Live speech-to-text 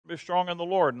be strong in the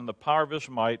Lord and in the power of his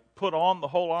might. Put on the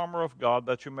whole armor of God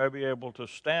that you may be able to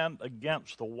stand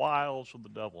against the wiles of the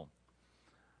devil.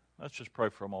 Let's just pray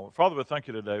for a moment. Father, we thank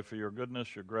you today for your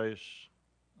goodness, your grace,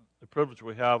 the privilege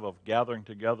we have of gathering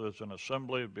together as an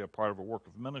assembly to be a part of a work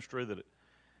of ministry that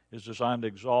is designed to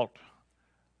exalt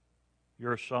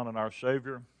your Son and our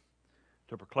Savior,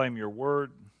 to proclaim your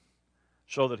word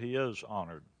so that he is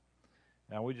honored.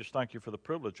 And we just thank you for the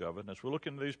privilege of it. And as we look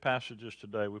into these passages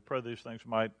today, we pray these things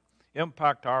might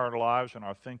impact our lives and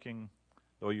our thinking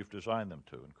the way you've designed them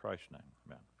to. In Christ's name,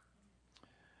 amen.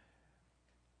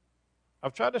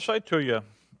 I've tried to say to you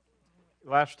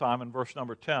last time in verse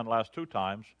number 10, last two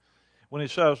times, when he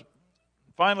says,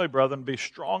 finally, brethren, be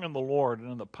strong in the Lord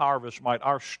and in the power of his might.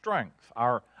 Our strength,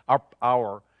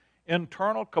 our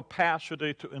internal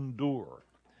capacity to endure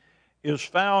is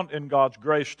found in God's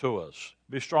grace to us.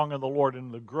 Be strong in the Lord and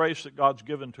in the grace that God's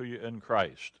given to you in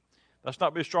Christ. That's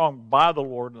not be strong by the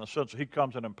Lord in the sense that he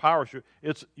comes and empowers you.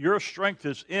 It's your strength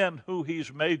is in who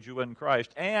he's made you in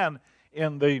Christ and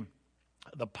in the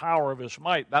power of his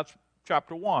might. That's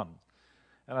chapter 1.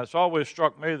 And it's always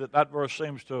struck me that that verse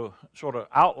seems to sort of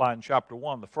outline chapter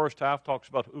 1. The first half talks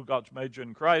about who God's made you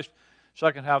in Christ.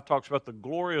 Second half talks about the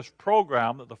glorious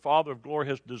program that the Father of glory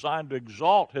has designed to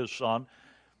exalt his Son.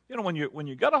 You know, when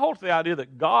you get a hold of the idea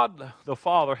that God the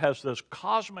Father has this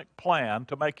cosmic plan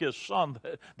to make his Son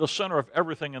the center of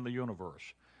everything in the universe,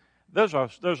 there's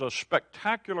a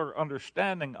spectacular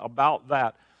understanding about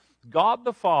that. God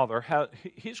the Father,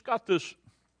 he's got this,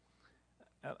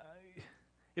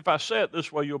 if I say it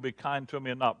this way, you'll be kind to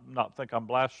me and not think I'm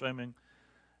blaspheming,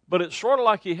 but it's sort of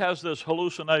like he has this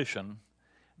hallucination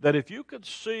that if you could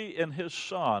see in his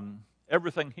Son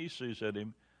everything he sees in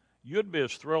him, you'd be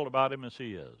as thrilled about him as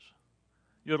he is.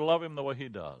 You'd love him the way he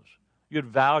does. You'd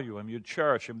value him. You'd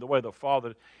cherish him the way the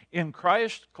Father. In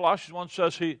Christ, Colossians 1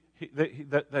 says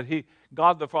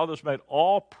God the Father has made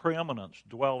all preeminence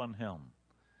dwell in him.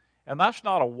 And that's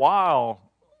not a wild,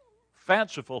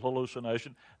 fanciful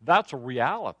hallucination. That's a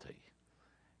reality.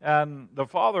 And the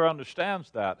Father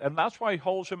understands that. And that's why he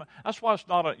holds him. That's why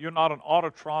you're not an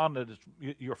autotron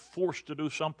that you're forced to do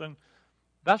something.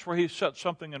 That's where he set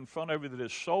something in front of you that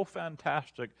is so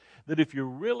fantastic that if you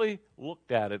really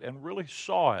looked at it and really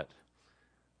saw it,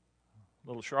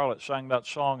 little Charlotte sang that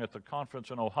song at the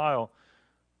conference in Ohio,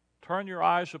 turn your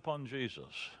eyes upon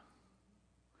Jesus.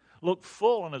 Look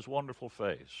full in his wonderful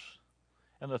face,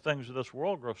 and the things of this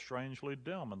world grow strangely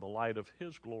dim in the light of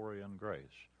his glory and grace.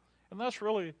 And that's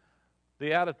really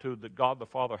the attitude that God the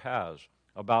Father has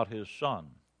about his Son.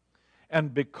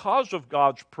 And because of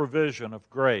God's provision of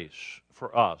grace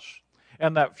for us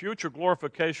and that future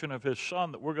glorification of his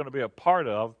Son that we're going to be a part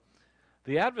of,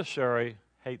 the adversary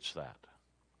hates that.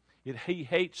 He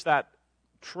hates that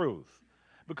truth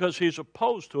because he's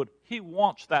opposed to it. He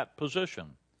wants that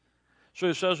position. So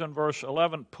he says in verse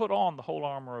 11, put on the whole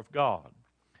armor of God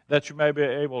that you may be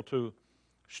able to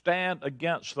stand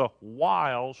against the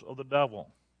wiles of the devil.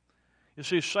 You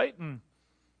see, Satan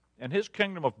and his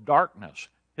kingdom of darkness,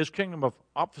 his kingdom of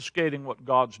obfuscating what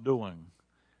God's doing,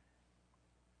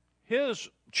 his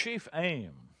chief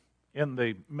aim in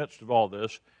the midst of all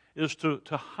this is to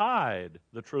hide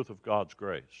the truth of God's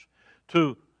grace,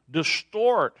 to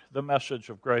distort the message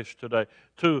of grace today,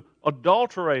 to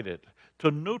adulterate it,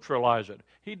 to neutralize it.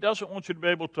 He doesn't want you to be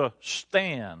able to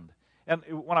stand. And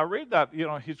when I read that, you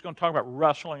know, he's going to talk about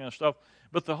wrestling and stuff,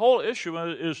 but the whole issue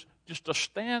is just to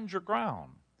stand your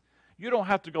ground. You don't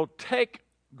have to go take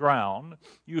ground.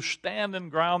 You stand in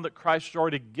ground that Christ has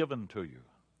already given to you.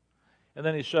 And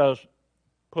then he says,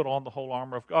 put on the whole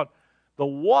armor of God. The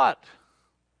what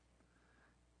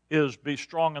is be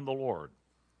strong in the Lord.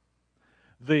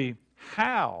 The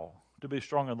how to be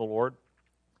strong in the Lord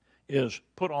is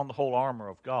put on the whole armor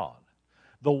of God.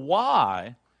 The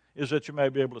why is that you may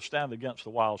be able to stand against the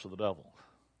wiles of the devil.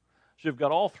 So you've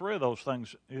got all three of those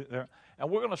things there. And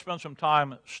we're going to spend some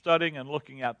time studying and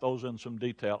looking at those in some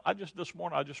detail. This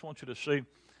morning, I just want you to see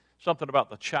something about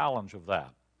the challenge of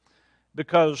that.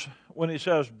 Because when he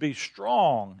says, be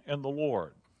strong in the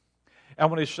Lord, and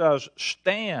when he says,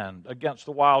 stand against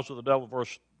the wiles of the devil,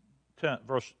 verse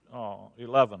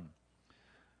 11,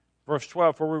 verse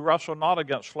 12, for we wrestle not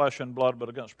against flesh and blood, but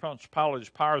against principalities,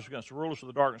 powers, against the rulers of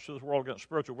the darkness of this world, against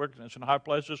spiritual wickedness in high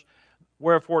places.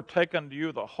 Wherefore take unto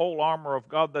you the whole armor of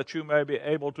God, that you may be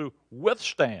able to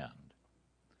withstand.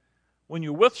 When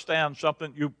you withstand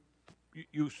something, you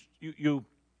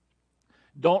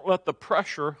don't let the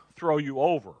pressure throw you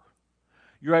over.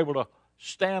 You're able to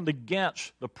stand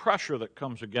against the pressure that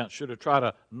comes against you to try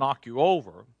to knock you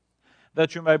over,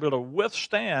 that you may be able to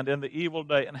withstand in the evil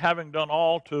day, and having done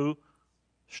all to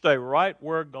stay right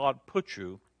where God put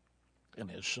you, in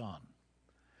His Son.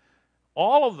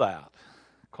 All of that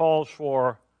calls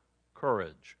for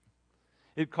courage.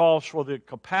 It calls for the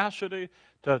capacity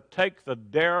to take the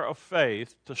dare of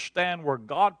faith to stand where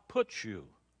God puts you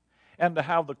and to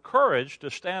have the courage to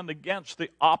stand against the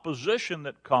opposition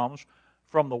that comes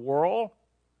from the world,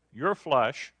 your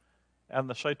flesh, and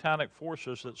the satanic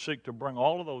forces that seek to bring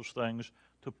all of those things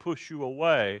to push you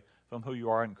away from who you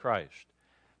are in Christ.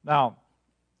 Now,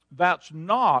 that's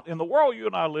not, in the world you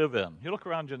and I live in, you look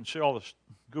around you and see all this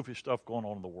goofy stuff going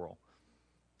on in the world.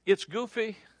 It's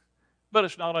goofy, but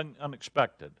it's not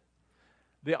unexpected.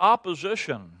 The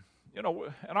opposition, in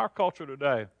our culture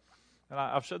today, and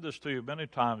I've said this to you many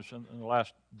times in the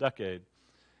last decade,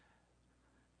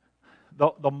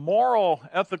 the moral,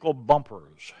 ethical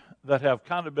bumpers that have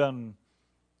kind of been,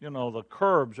 the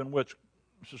curbs in which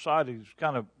society's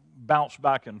kind of bounced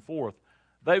back and forth,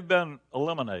 they've been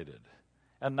eliminated.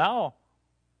 And now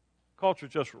culture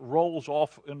just rolls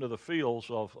off into the fields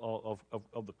of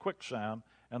the quicksand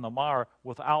and the mire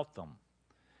without them.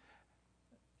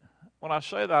 When I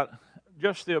say that,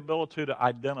 just the ability to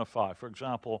identify, for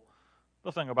example,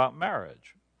 the thing about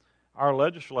marriage. Our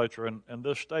legislature in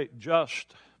this state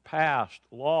just passed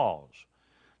laws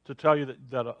to tell you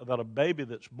that a baby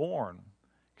that's born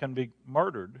can be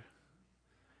murdered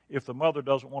if the mother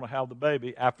doesn't want to have the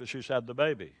baby after she's had the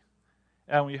baby.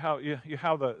 And when you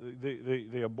have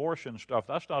the abortion stuff,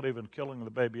 that's not even killing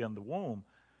the baby in the womb.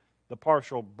 The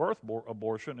partial birth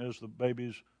abortion is the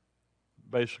baby's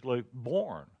basically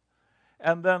born.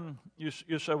 And then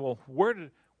you say, well, where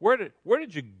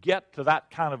did you get to that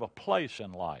kind of a place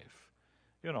in life?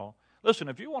 Listen,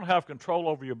 if you want to have control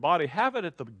over your body, have it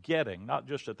at the getting, not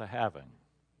just at the having.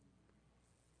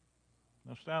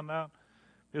 Understand that?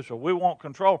 You say, we want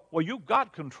control. Well, you've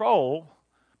got control,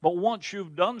 but once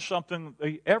you've done something,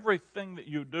 everything that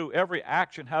you do, every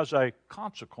action has a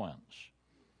consequence.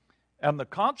 And the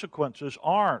consequences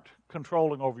aren't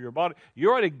controlling over your body.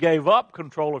 You already gave up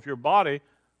control of your body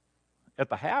at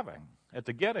the having, at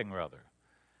the getting, rather.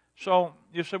 So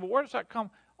you say, well, where does that come?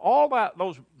 All that,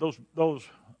 those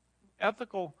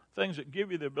ethical things that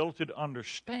give you the ability to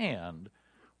understand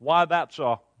why that's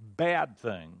a bad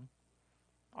thing,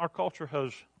 our culture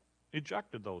has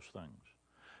ejected those things.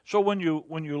 So when you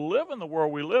live in the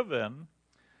world we live in,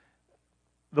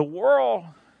 the world,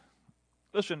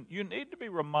 listen, you need to be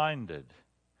reminded,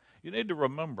 you need to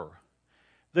remember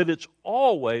that it's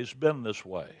always been this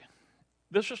way.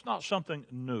 This is not something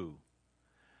new.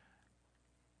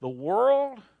 The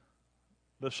world,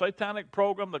 the satanic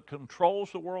program that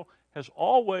controls the world, has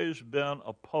always been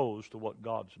opposed to what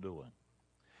God's doing.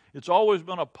 It's always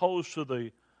been opposed to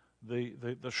the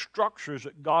structures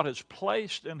that God has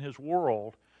placed in His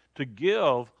world to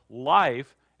give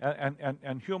life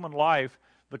and human life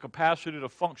the capacity to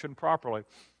function properly.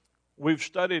 We've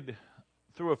studied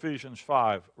through Ephesians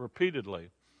 5 repeatedly.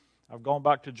 I've gone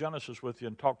back to Genesis with you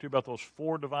and talked to you about those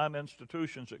 4 divine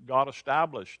institutions that God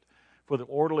established for the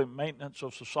orderly maintenance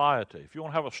of society. If you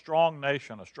want to have a strong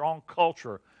nation, a strong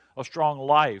culture, a strong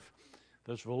life,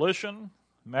 there's volition,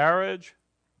 marriage,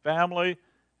 family,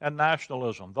 and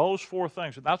nationalism. Those 4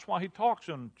 things. And that's why he talks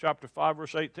in chapter 5,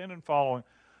 verse 18 and following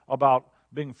about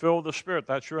being filled with the Spirit.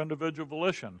 That's your individual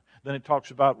volition. Then he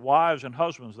talks about wives and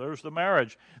husbands. There's the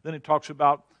marriage. Then he talks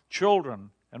about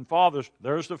children and fathers.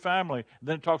 There's the family.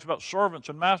 Then he talks about servants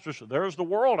and masters. There's the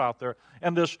world out there.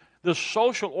 And this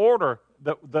social order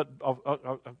that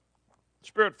a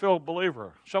Spirit-filled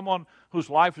believer, someone whose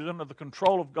life is under the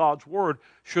control of God's Word,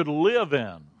 should live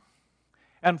in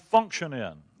and function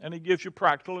in. And he gives you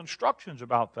practical instructions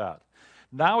about that.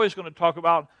 Now he's going to talk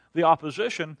about the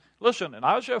opposition. Listen, in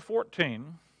Isaiah 14,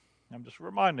 I'm just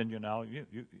reminding you now,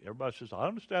 everybody says, I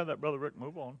understand that, Brother Rick,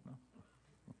 move on.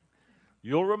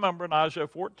 You'll remember in Isaiah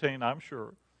 14, I'm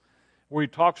sure, where he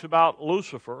talks about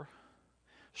Lucifer,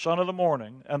 son of the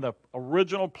morning, and the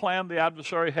original plan the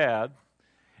adversary had,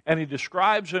 and he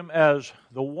describes him as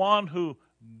the one who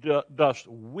does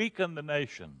weaken the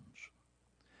nations.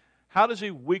 How does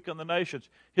he weaken the nations?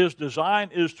 His design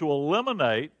is to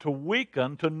eliminate, to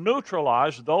weaken, to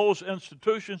neutralize those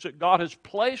institutions that God has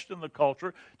placed in the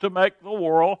culture to make the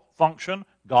world function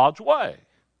God's way.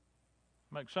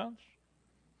 Make sense?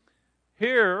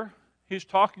 Here, he's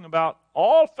talking about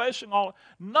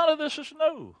none of this is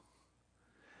new.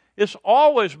 It's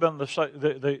always been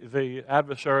the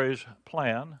adversary's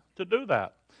plan to do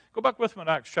that. Go back with me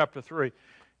to Acts chapter 3.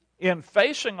 In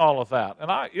facing all of that,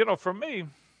 and for me,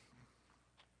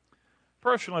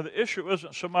 personally, the issue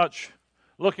isn't so much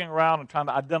looking around and trying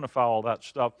to identify all that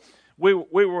stuff. We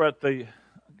were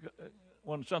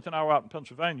when Cynthia and I were out in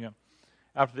Pennsylvania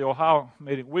after the Ohio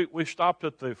meeting, we stopped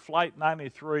at the Flight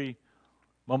 93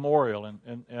 Memorial in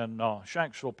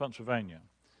Shanksville, Pennsylvania.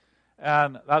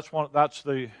 And that's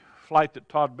the flight that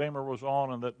Todd Beamer was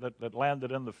on and that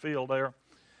landed in the field there.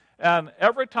 And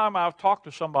every time I've talked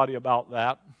to somebody about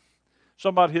that,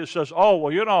 somebody here says, oh,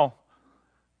 well, you know,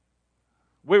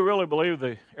 we really believe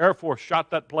the Air Force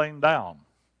shot that plane down.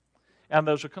 And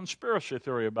there's a conspiracy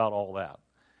theory about all that.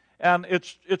 And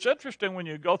it's interesting when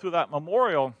you go through that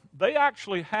memorial, they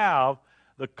actually have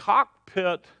the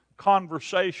cockpit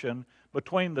conversation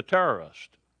between the terrorists.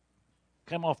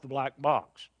 Came off the black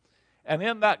box. And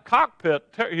in that cockpit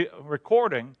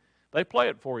recording, they play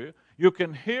it for you, you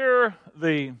can hear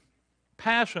the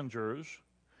passengers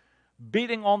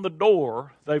beating on the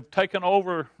door. They've taken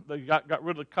over, they got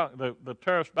rid of the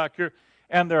terrorists back here,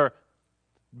 and they're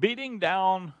beating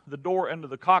down the door into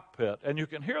the cockpit. And you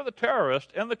can hear the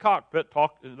terrorists in the cockpit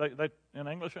talk they in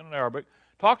English and in Arabic,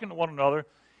 talking to one another,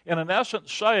 and in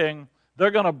essence saying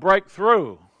they're going to break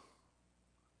through.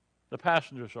 The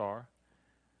passengers are.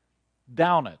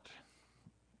 Down it.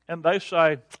 And they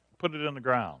say, put it in the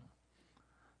ground.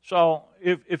 So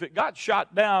if it got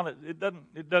shot down, it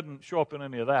doesn't show up in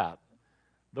any of that.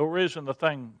 The reason the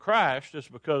thing crashed is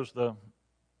because the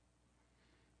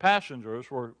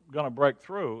passengers were going to break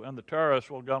through and the terrorists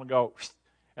were going to go,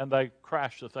 and they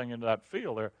crashed the thing into that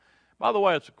field there. By the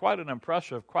way, it's quite an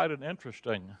impressive, quite an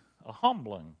interesting, a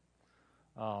humbling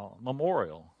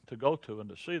memorial to go to and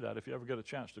to see that. If you ever get a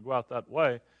chance to go out that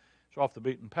way, it's off the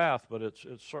beaten path, but it's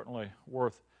certainly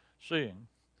worth seeing.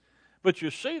 But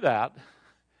you see that,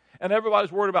 and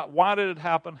everybody's worried about why did it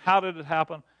happen, how did it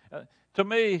happen. To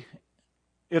me,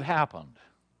 it happened.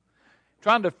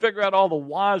 Trying to figure out all the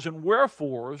whys and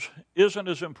wherefores isn't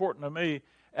as important to me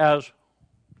as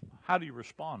how do you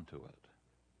respond to it.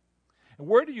 And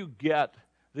where do you get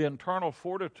the internal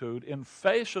fortitude in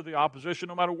face of the opposition,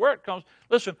 no matter where it comes?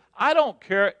 Listen, I don't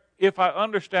care if I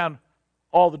understand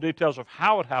all the details of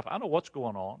how it happened. I know what's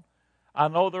going on. I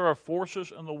know there are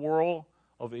forces in the world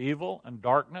of evil and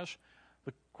darkness.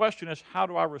 The question is, how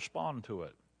do I respond to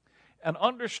it? And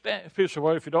understand, if you say,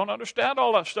 well, if you don't understand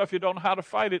all that stuff, you don't know how to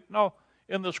fight it. No,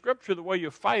 in the Scripture, the way you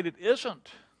fight it isn't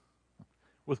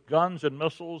with guns and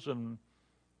missiles and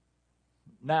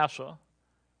NASA.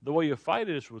 The way you fight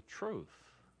it is with truth.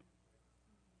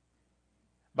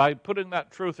 By putting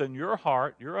that truth in your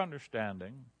heart, your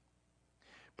understanding,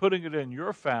 putting it in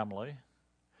your family,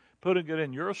 putting it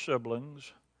in your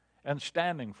siblings, and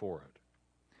standing for it.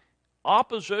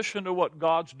 Opposition to what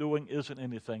God's doing isn't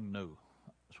anything new.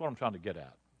 That's what I'm trying to get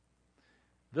at.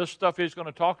 This stuff he's going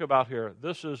to talk about here,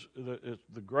 this is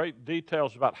the great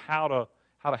details about how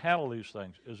to handle these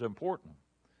things is important.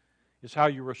 It's how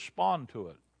you respond to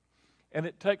it. And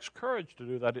it takes courage to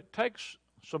do that. It takes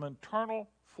some internal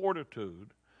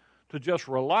fortitude to just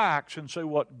relax and say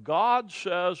what God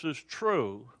says is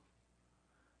true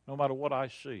no matter what I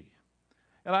see.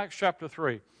 In Acts chapter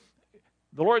 3,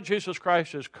 the Lord Jesus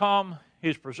Christ has come.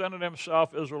 He's presented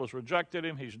himself. Israel has rejected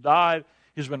him. He's died.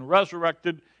 He's been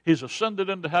resurrected. He's ascended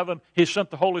into heaven. He sent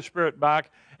the Holy Spirit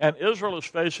back. And Israel is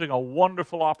facing a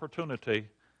wonderful opportunity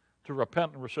to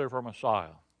repent and receive her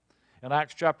Messiah. In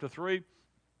Acts chapter 3,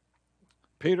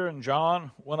 Peter and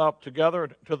John went up together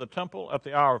to the temple at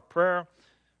the hour of prayer,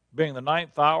 being the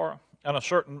 9th hour, and a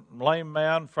certain lame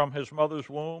man from his mother's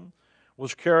womb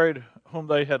was carried, whom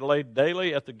they had laid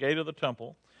daily at the gate of the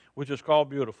temple, which is called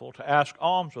Beautiful, to ask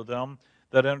alms of them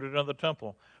that entered into the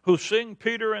temple, who, seeing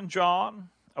Peter and John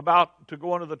about to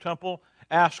go into the temple,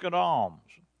 asked an alms.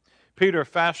 Peter,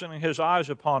 fastening his eyes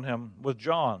upon him with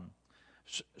John,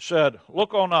 said,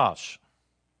 "Look on us."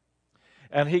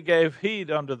 And he gave heed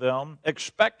unto them,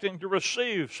 expecting to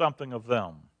receive something of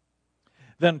them.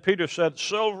 Then Peter said,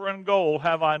 "Silver and gold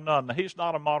have I none." Now, he's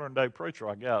not a modern-day preacher,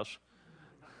 I guess.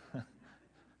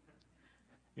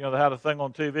 You know, they had a thing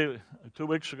on TV 2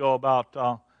 weeks ago about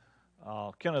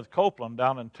Kenneth Copeland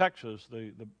down in Texas,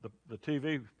 the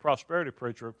TV prosperity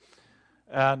preacher.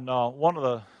 And one of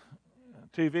the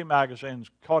TV magazines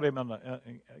caught him in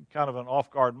kind of an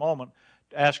off-guard moment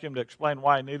to ask him to explain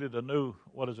why he needed a new,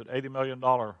 $80 million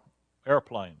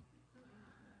airplane.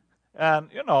 And,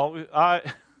 you know,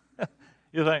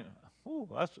 you think, ooh,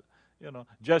 that's,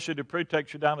 Jesse Dupree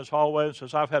takes you down his hallway and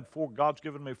says, God's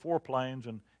given me 4 planes,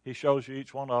 and he shows you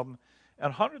each one of them,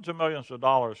 and hundreds of millions of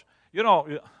dollars. You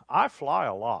know, I fly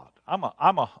a lot.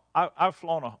 I've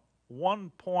flown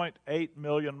 1.8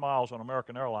 million miles on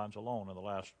American Airlines alone in the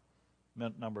last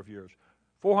number of years.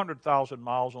 400,000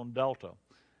 miles on Delta.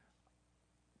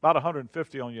 About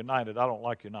 150 on United. I don't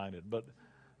like United, but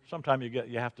sometimes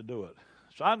you have to do it.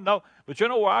 So I know, but you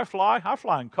know where I fly? I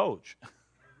fly in coach.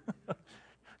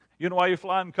 You know why you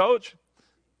fly in coach?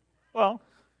 Well,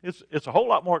 it's a whole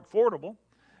lot more affordable.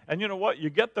 And you know what? You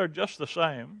get there just the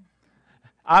same.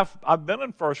 I've been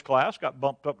in first class, got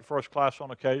bumped up to first class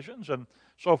on occasions, and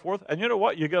so forth. And you know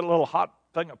what? You get a little hot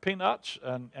thing of peanuts,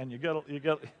 and you get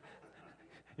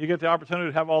the opportunity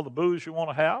to have all the booze you want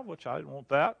to have, which I didn't want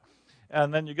that.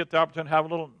 And then you get the opportunity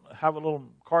to have a little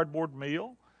cardboard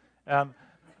meal. And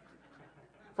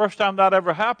first time that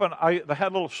ever happened, they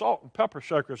had little salt and pepper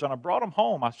shakers, and I brought them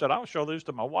home. I said, I'll show these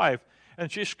to my wife, and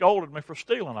she scolded me for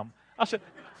stealing them. I said,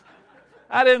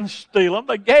 I didn't steal them.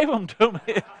 They gave them to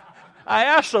me. I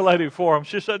asked the lady for them.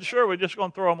 She said, sure, we're just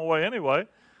going to throw them away anyway.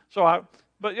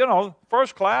 But you know,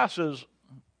 first class is,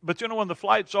 but you know, when the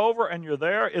flight's over and you're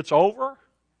there, it's over.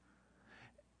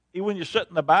 When you sit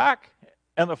in the back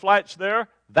and the flight's there,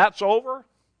 that's over.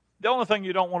 The only thing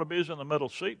you don't want to be is in the middle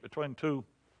seat between two,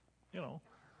 you know,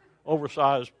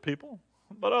 oversized people.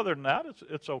 But other than that,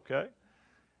 it's okay.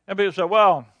 And people say,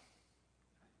 well,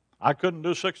 I couldn't do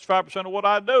 65% of what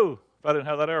I do if I didn't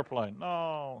have that airplane.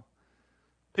 No.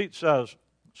 Pete says,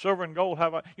 silver and gold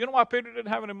have I. You know why Peter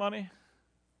didn't have any money?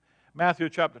 Matthew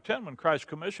chapter 10, when Christ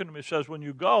commissioned him, he says, when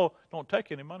you go, don't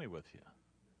take any money with you.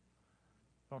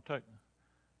 Don't take.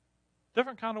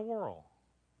 Different kind of world.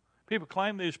 People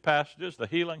claim these passages, the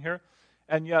healing here,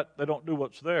 and yet they don't do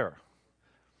what's there.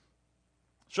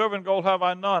 Silver and gold have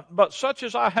I none, but such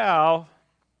as I have,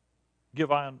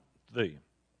 give I unto thee.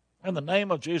 In the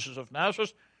name of Jesus of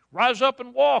Nazareth, rise up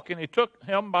and walk. And he took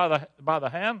him by the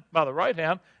right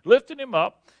hand, lifted him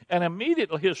up, and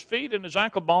immediately his feet and his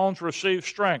ankle bones received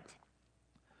strength.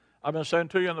 I've been saying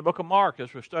to you in the book of Mark,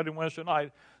 as we're studying Wednesday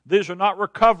night, these are not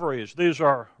recoveries, these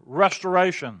are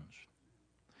restorations.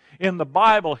 In the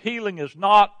Bible, healing is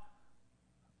not,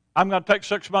 I'm going to take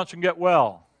 6 months and get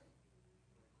well.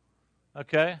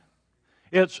 Okay?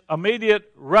 It's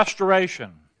immediate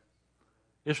restoration.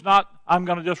 It's not, I'm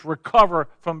going to just recover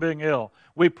from being ill.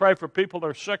 We pray for people that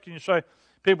are sick, and you say,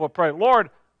 people pray,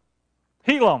 Lord,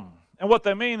 heal them. And what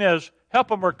they mean is, help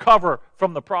them recover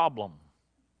from the problem.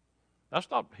 That's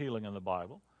not healing in the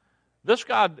Bible. This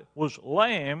guy was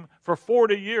lame for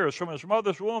 40 years from his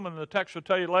mother's womb, and the text will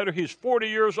tell you later, he's 40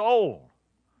 years old.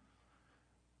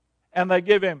 And they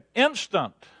give him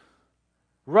instant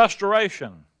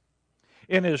restoration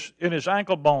in his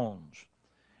ankle bones.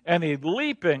 And he,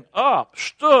 leaping up,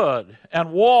 stood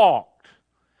and walked.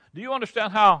 Do you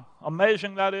understand how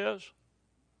amazing that is?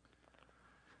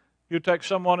 You take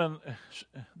someone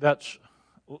that's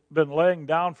been laying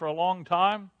down for a long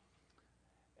time,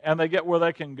 and they get where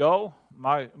they can go.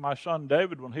 My son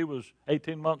David, when he was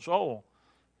 18 months old,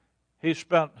 he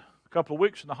spent a couple of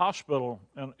weeks in the hospital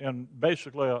in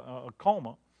basically a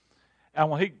coma. And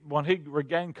when he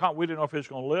regained consciousness, we didn't know if he was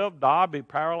going to live, die, be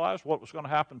paralyzed, what was going to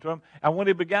happen to him. And when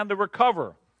he began to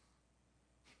recover,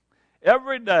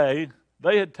 every day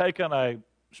they had taken a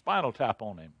spinal tap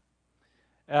on him,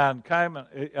 and came and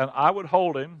I would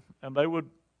hold him, and they would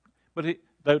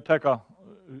take a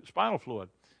spinal fluid.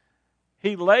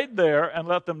 He laid there and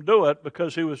let them do it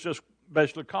because he was just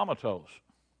basically comatose.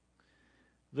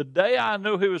 The day I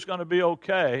knew he was going to be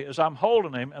okay is I'm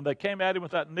holding him, and they came at him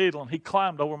with that needle, and he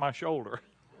climbed over my shoulder.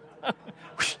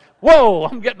 Whoa,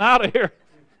 I'm getting out of here.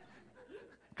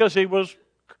 Because he was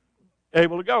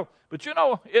able to go. But you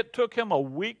know, it took him a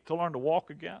week to learn to walk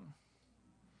again.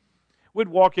 We'd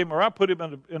walk him around, put him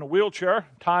in a wheelchair,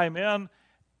 tie him in,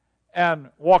 and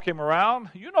walk him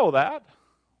around. You know that.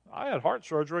 I had heart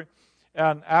surgery,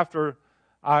 and after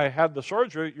I had the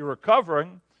surgery, you're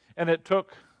recovering, and it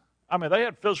took... they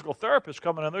had physical therapists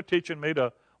coming in there teaching me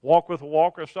to walk with a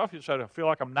walker and stuff. He said, I feel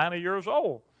like I'm 90 years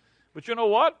old. But you know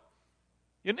what?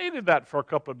 You needed that for a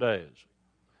couple of days.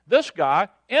 This guy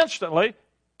instantly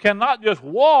cannot just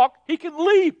walk, he can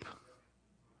leap.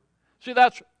 See,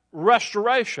 that's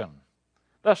restoration.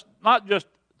 That's not just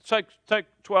take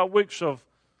 12 weeks of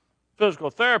physical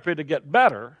therapy to get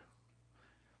better.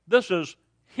 This is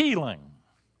healing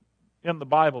in the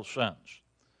Bible sense.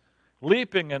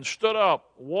 Leaping and stood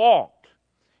up, walked,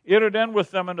 entered in with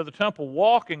them into the temple,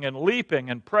 walking and leaping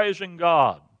and praising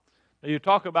God. Now you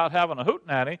talk about having a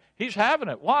hootenanny, he's having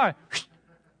it. Why?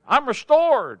 I'm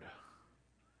restored.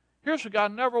 Here's a guy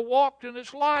who never walked in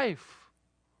his life.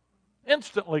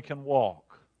 Instantly can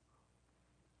walk.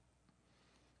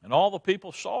 And all the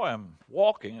people saw him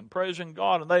walking and praising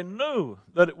God, and they knew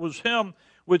that it was him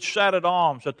which sat at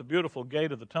arms at the beautiful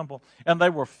gate of the temple, and they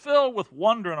were filled with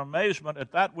wonder and amazement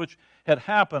at that which had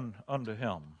happened unto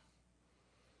him.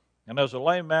 And as a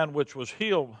lame man which was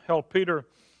healed held Peter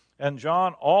and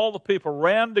John, all the people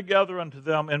ran together unto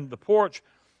them in the porch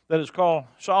that is called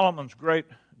Solomon's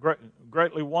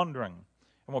greatly wondering.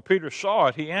 And when Peter saw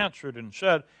it, he answered and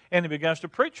said, and he begins to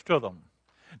preach to them.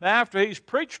 Now after he's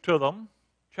preached to them,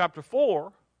 chapter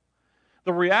 4,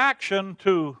 the reaction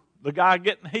to the guy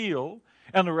getting healed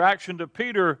and the reaction to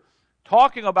Peter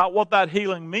talking about what that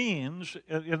healing means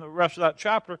in the rest of that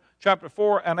chapter, chapter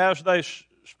 4, and as they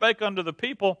spake unto the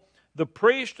people, the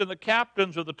priests and the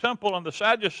captains of the temple and the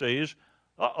Sadducees,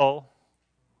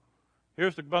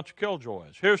 here's the bunch of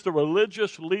killjoys. Here's the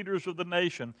religious leaders of the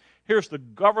nation. Here's the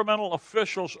governmental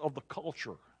officials of the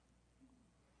culture.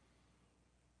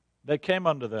 They came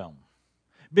unto them,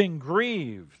 being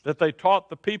grieved that they taught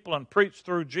the people and preached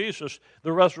through Jesus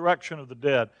the resurrection of the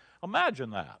dead.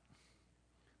 Imagine that.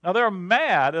 Now they're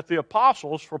mad at the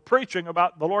apostles for preaching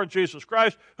about the Lord Jesus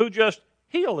Christ who just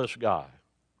healed this guy.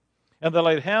 And they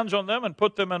laid hands on them and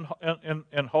put them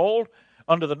in hold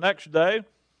unto the next day,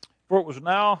 for it was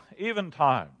now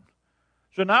eventide.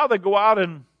 So now they go out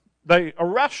and they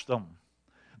arrest them.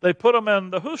 They put them in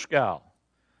the hoosegow.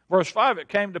 Verse 5, it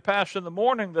came to pass in the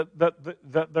morning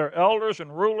that their elders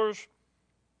and rulers,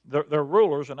 their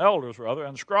rulers and elders rather,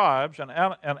 and scribes, and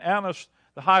Annas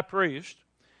the high priest,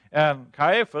 and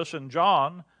Caiaphas and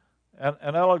John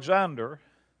and Alexander.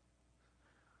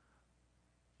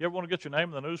 You ever want to get your name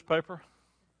in the newspaper?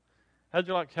 How'd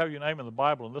you like to have your name in the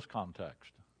Bible in this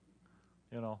context?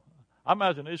 You know, I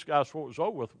imagine these guys, before it was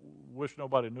over with, wish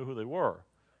nobody knew who they were.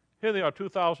 Here they are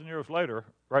 2,000 years later,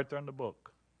 right there in the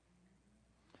book.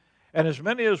 And as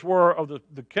many as were of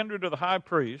the kindred of the high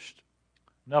priest,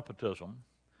 nepotism,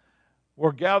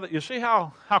 were gathered. You see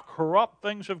how corrupt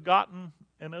things have gotten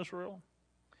in Israel?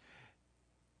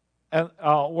 And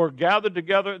were gathered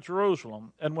together at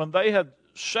Jerusalem. And when they had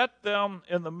set them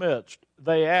in the midst,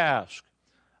 they asked,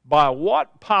 by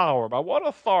what power, by what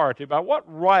authority, by what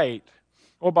right,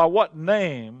 or by what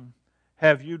name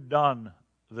have you done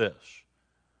this?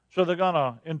 So they're going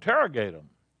to interrogate him.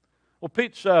 Well,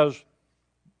 Pete says,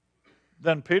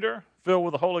 then Peter, filled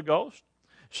with the Holy Ghost,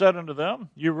 said unto them,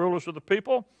 you rulers of the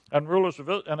people and rulers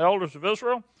and elders of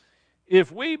Israel,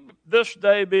 if we this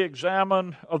day be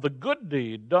examined of the good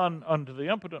deed done unto the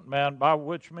impotent man, by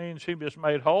which means he is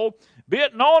made whole, be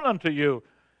it known unto you,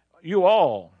 you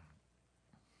all,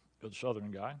 good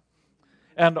southern guy,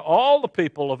 and all the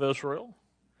people of Israel,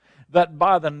 that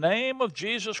by the name of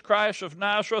Jesus Christ of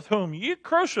Nazareth, whom ye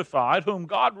crucified, whom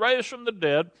God raised from the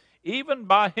dead, even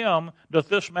by him doth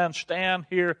this man stand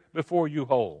here before you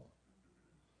whole.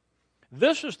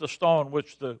 This is the stone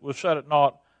which was set at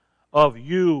naught of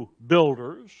you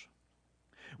builders,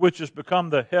 which has become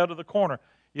the head of the corner.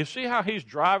 You see how he's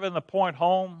driving the point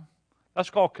home?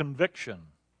 That's called conviction.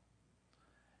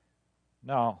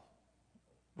 Now,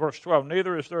 verse 12,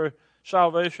 neither is there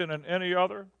salvation in any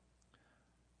other,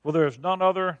 for there is none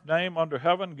other name under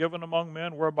heaven given among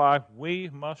men whereby we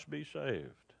must be saved.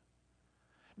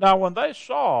 Now, when they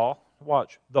saw,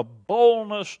 watch, the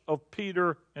boldness of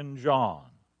Peter and John,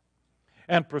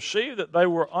 and perceived that they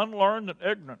were unlearned and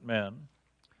ignorant men,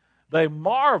 they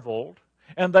marveled,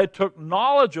 and they took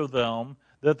knowledge of them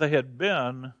that they had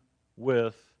been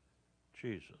with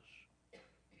Jesus.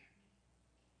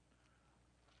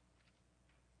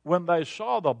 When they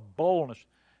saw the boldness,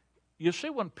 you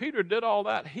see, when Peter did all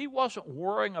that, he wasn't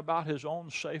worrying about his own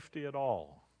safety at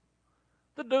all.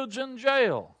 The dude's in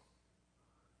jail.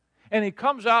 And he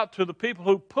comes out to the people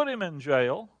who put him in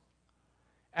jail,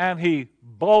 and he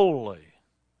boldly,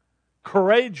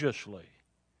 courageously,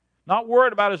 not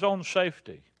worried about his own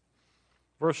safety.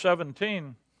 Verse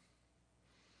 17,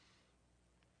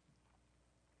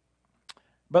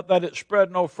 but that it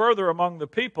spread no further among the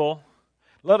people,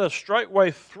 let us straightway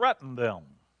threaten them.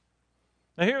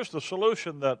 Now here's the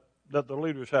solution that the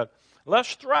leaders had.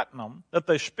 Let's threaten them that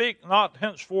they speak not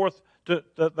henceforth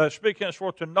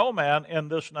to no man in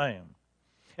this name.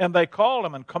 And they called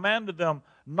them and commanded them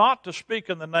not to speak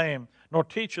in the name, nor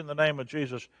teach in the name of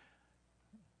Jesus.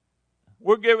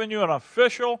 We're giving you an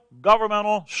official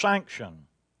governmental sanction.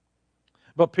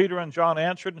 But Peter and John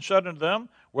answered and said unto them,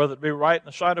 whether it be right in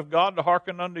the sight of God to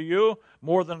hearken unto you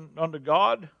more than unto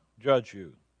God, judge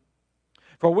you.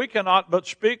 For we cannot but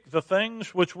speak the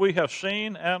things which we have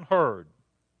seen and heard.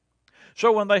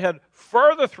 So when they had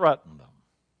further threatened them,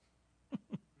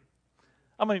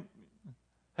 I mean,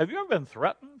 have you ever been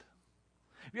threatened?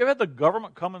 Have you ever had the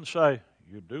government come and say,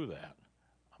 you do that,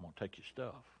 I'm going to take your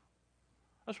stuff?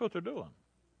 That's what they're doing.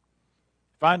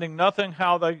 Finding nothing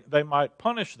how they might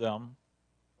punish them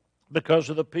because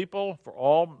of the people, for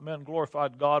all men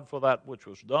glorified God for that which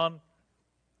was done.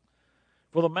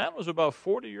 For the man was about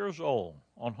 40 years old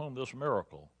on whom this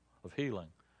miracle of healing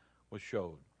was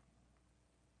showed.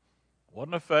 It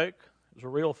wasn't a fake, it was a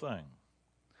real thing.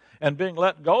 And being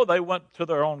let go, they went to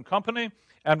their own company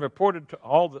and reported to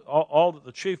all that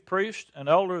the chief priests and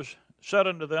elders said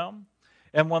unto them.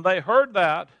 And when they heard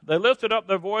that, they lifted up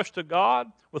their voice to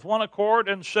God with one accord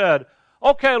and said,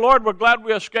 okay, Lord, we're glad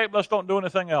we escaped. Let's don't do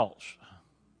anything else.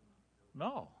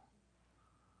 No.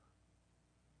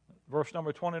 Verse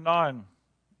number 29,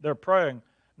 they're praying,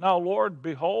 now, Lord,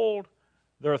 behold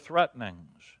their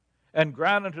threatenings, and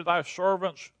grant unto thy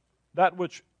servants that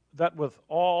with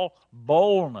all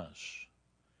boldness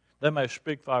they may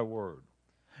speak thy word,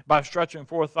 by stretching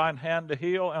forth thine hand to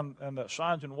heal, and that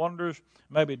signs and wonders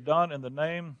may be done in the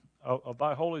name of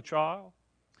thy holy child.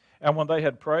 And when they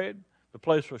had prayed, the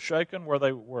place was shaken where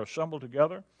they were assembled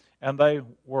together, and they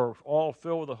were all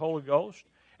filled with the Holy Ghost,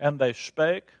 and they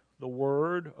spake the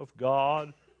word of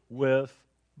God with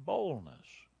boldness.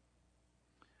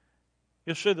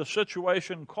 You see, the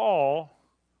situation called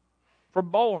for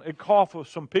boldness. It called for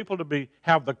some people to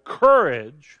have the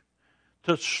courage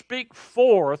to speak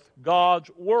forth God's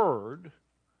word,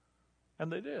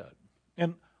 and they did.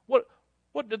 And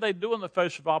what did they do in the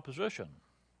face of opposition?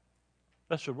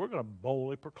 They said, we're going to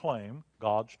boldly proclaim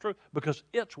God's truth, because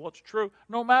it's what's true,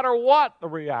 no matter what the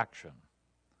reaction.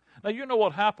 Now, you know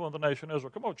what happened with the nation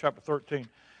Israel. Come on, chapter 13.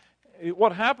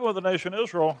 What happened with the nation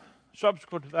Israel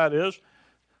subsequent to that is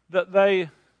that they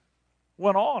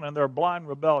went on in their blind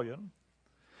rebellion.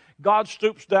 God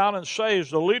stoops down and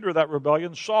saves the leader of that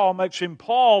rebellion. Saul makes him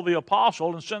Paul the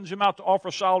apostle and sends him out to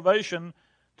offer salvation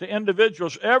to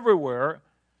individuals everywhere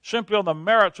simply on the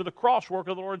merits of the cross work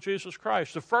of the Lord Jesus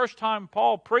Christ. The first time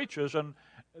Paul preaches, and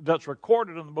that's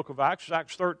recorded in the book of Acts, is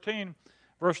Acts 13,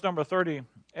 verse number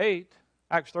 38,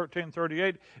 Acts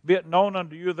 13:38, be it known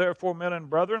unto you, therefore, men and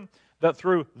brethren, that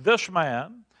through this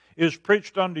man is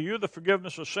preached unto you the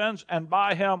forgiveness of sins, and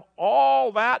by him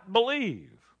all that believe.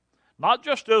 Not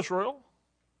just Israel.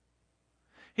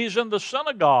 He's in the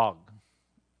synagogue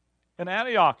in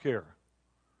Antioch here.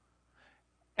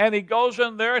 And he goes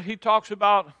in there and he talks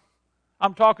about,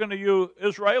 I'm talking to you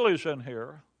Israelis in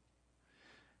here,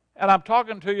 and I'm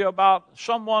talking to you about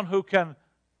someone who can,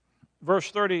 verse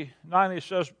 39, he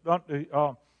says,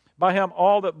 by him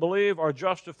all that believe are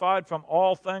justified from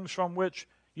all things from which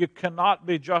you cannot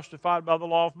be justified by the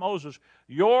law of Moses.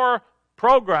 Your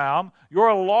program,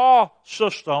 your law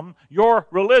system, your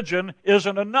religion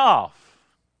isn't enough.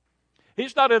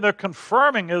 He's not in there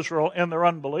confirming Israel in their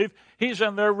unbelief. He's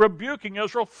in there rebuking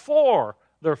Israel for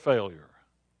their failure.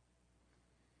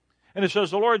 And it says,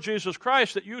 the Lord Jesus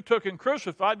Christ that you took and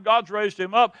crucified, God's raised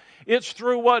him up. It's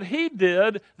through what he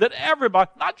did that everybody,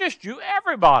 not just you,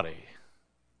 everybody.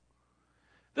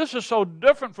 This is so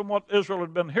different from what Israel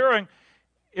had been hearing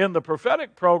in the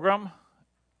prophetic program.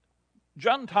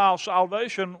 Gentile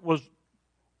salvation was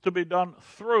to be done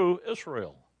through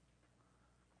Israel.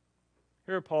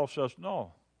 Here Paul says,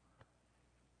 no,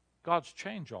 God's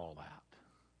changed all that.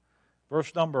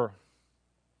 Verse number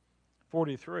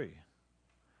 43.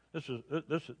 This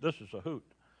is a hoot.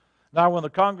 Now when the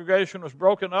congregation was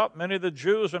broken up, many of the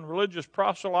Jews and religious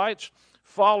proselytes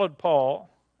followed Paul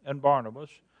and Barnabas,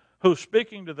 who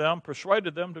speaking to them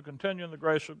persuaded them to continue in the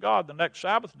grace of God. The next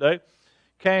Sabbath day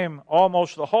came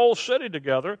almost the whole city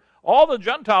together. All the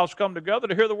Gentiles come together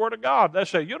to hear the word of God. They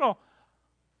say, you know,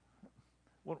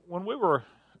 when we were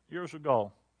years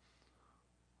ago,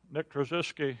 Nick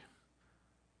Trzaski,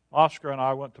 Oscar, and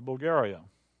I went to Bulgaria.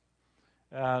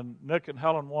 And Nick and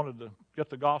Helen wanted to get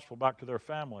the gospel back to their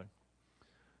family.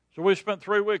 So we spent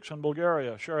 3 weeks in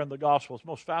Bulgaria sharing the gospel. It's the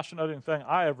most fascinating thing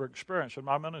I ever experienced in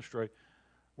my ministry,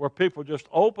 where people just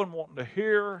open, wanting to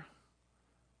hear.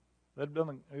 They'd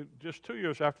been just 2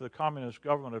 years after the communist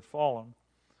government had fallen,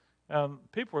 and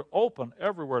people were open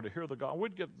everywhere to hear the gospel.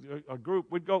 We'd get a group.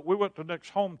 We went to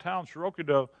Nick's hometown,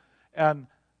 Shorewood, and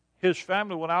his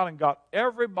family went out and got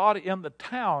everybody in the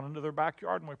town into their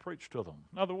backyard, and we preached to them.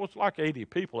 Now, there was like 80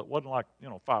 people. It wasn't like,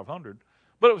 500.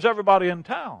 But it was everybody in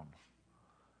town.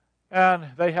 And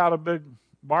they had a big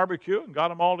barbecue and got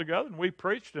them all together, and we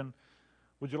preached. And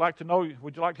would you like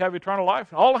to have eternal life?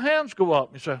 And all the hands go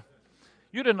up. You say,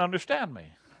 you didn't understand me.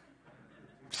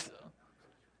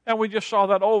 And we just saw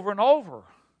that over and over.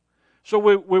 So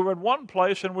we were in one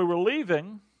place, and we were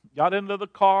leaving, got into the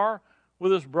car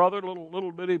with his brother,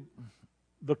 little bitty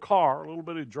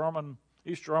German,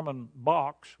 East German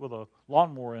box with a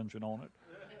lawnmower engine on it.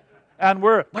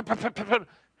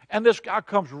 And this guy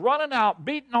comes running out,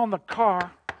 beating on the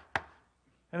car,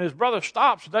 and his brother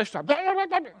stops, and they start.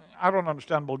 I don't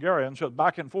understand Bulgarian, so it's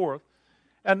back and forth.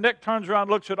 And Nick turns around,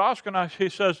 looks at Oscar, and he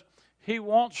says, he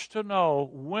wants to know,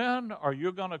 when are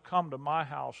you going to come to my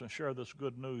house and share this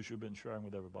good news you've been sharing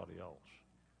with everybody else?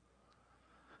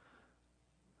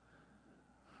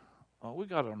 Well, we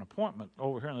got an appointment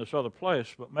over here in this other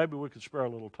place, but maybe we could spare a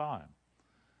little time.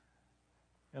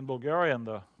 In Bulgarian,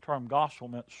 the term gospel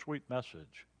meant sweet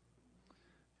message.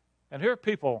 And here are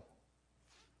people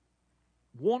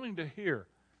wanting to hear.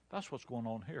 That's what's going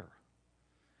on here.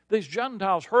 These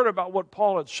Gentiles heard about what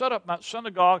Paul had set up in that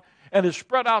synagogue and is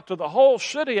spread out to the whole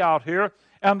city out here,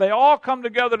 and they all come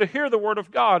together to hear the word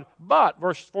of God. But,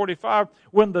 verse 45,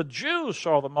 when the Jews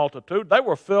saw the multitude, they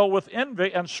were filled with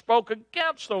envy and spoke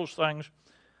against those things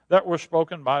that were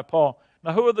spoken by Paul.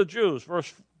 Now, who are the Jews?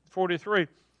 Verse 43,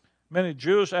 many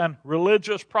Jews and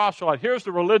religious proselytes. Here's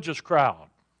the religious crowd.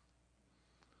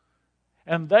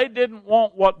 And they didn't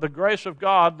want what the grace of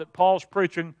God that Paul's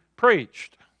preaching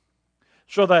preached.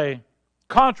 So they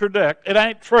contradict, it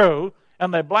ain't true,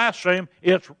 and they blaspheme,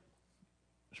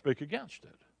 speak against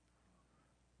it.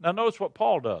 Now notice what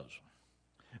Paul does.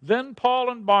 Then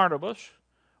Paul and Barnabas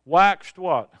waxed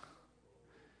what?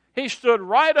 He stood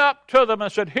right up to them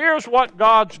and said, here's what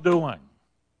God's doing.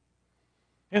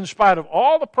 In spite of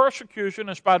all the persecution,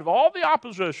 in spite of all the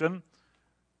opposition,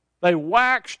 they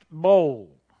waxed bold.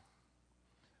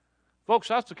 Folks,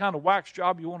 that's the kind of wax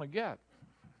job you want to get.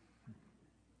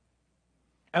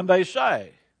 And they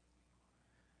say,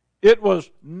 it was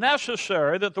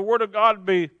necessary that the Word of God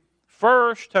be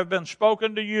first have been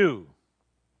spoken to you.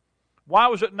 Why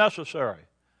was it necessary?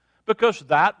 Because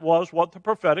that was what the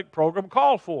prophetic program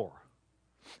called for.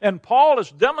 And Paul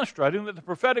is demonstrating that the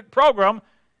prophetic program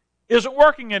isn't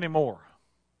working anymore.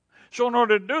 So in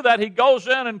order to do that, he goes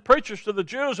in and preaches to the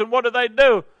Jews, and what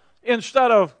do?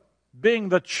 Instead of being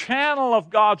the channel of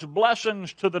God's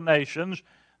blessings to the nations,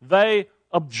 they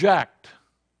object.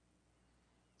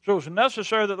 So it's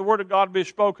necessary that the Word of God be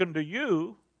spoken to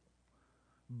you,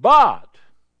 but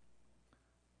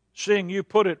seeing you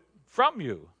put it from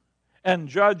you, and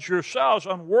judge yourselves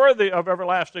unworthy of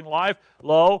everlasting life,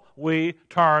 lo, we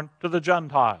turn to the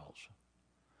Gentiles.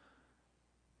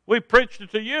 We preached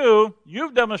it to you,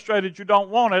 you've demonstrated you don't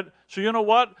want it, so you know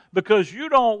what? Because you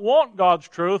don't want God's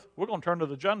truth, we're going to turn to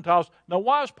the Gentiles. Now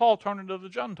why is Paul turning to the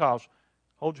Gentiles?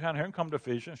 Hold your hand here and come to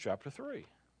Ephesians chapter 3.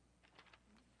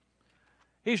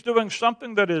 He's doing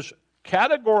something that is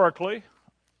categorically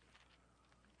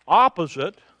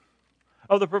opposite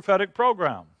of the prophetic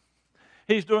program.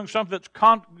 He's doing something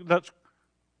that's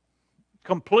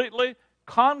completely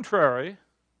contrary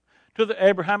to the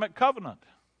Abrahamic covenant.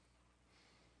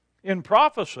 In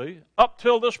prophecy, up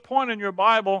till this point in your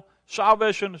Bible,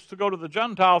 salvation is to go to the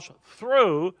Gentiles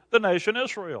through the nation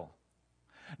Israel.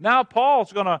 Now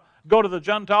Paul's going to go to the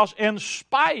Gentiles in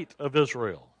spite of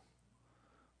Israel.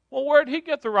 Well, where did he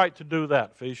get the right to do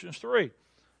that? Ephesians 3.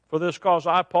 For this cause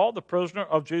I, Paul, the prisoner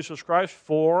of Jesus Christ,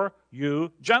 for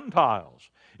you Gentiles.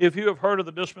 If you have heard of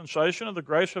the dispensation of the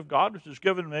grace of God which is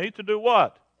given me to do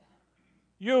what?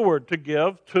 You were to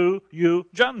give to you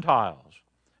Gentiles.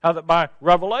 How that by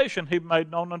revelation he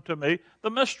made known unto me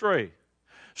the mystery.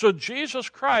 So Jesus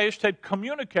Christ had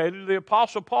communicated to the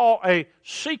Apostle Paul a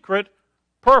secret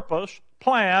purpose,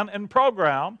 plan, and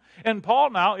program, and Paul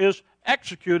now is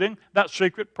executing that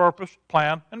secret purpose,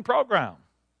 plan, and program.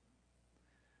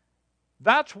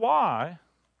 That's why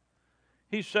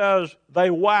he says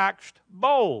they waxed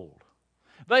bold.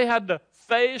 They had to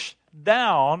face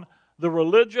down the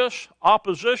religious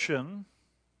opposition,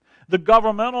 the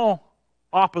governmental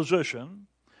opposition,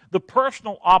 the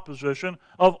personal opposition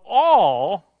of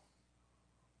all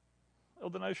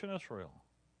of the nation Israel.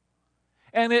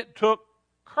 And it took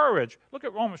courage. Look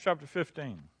at Romans chapter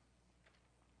 15.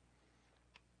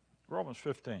 Romans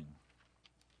 15.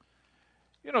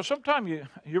 You know, sometimes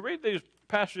you read these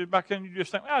passages back then, you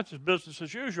just think, it's just business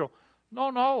as usual.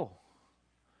 No.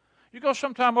 You go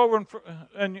sometime over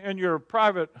in your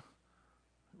private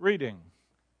reading,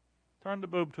 turn the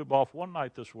boob tube off one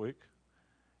night this week,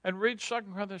 and read 2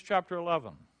 Corinthians chapter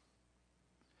 11.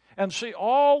 And see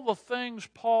all the things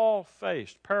Paul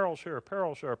faced, perils here,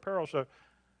 perils there, perils there.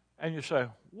 And you say,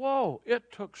 whoa,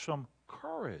 it took some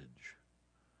courage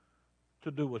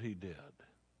to do what he did.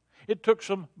 It took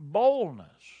some boldness.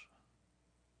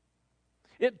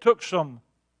 It took some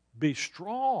be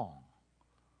strong.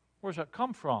 Where's that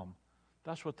come from?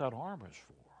 That's what that armor is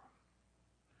for.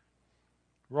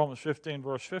 Romans 15,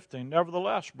 verse 15.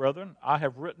 Nevertheless, brethren, I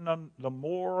have written the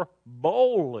more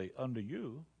boldly unto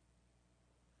you,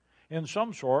 in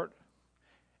some sort,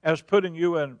 as putting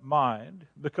you in mind,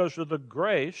 because of the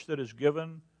grace that is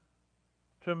given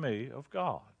to me of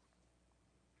God,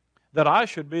 that I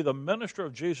should be the minister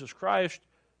of Jesus Christ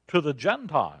to the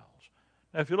Gentiles.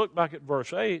 Now, if you look back at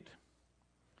verse 8,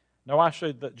 now I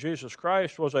say that Jesus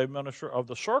Christ was a minister of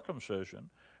the circumcision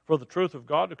for the truth of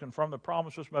God to confirm the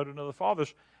promises made unto the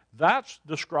fathers. That's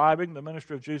describing the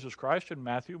ministry of Jesus Christ in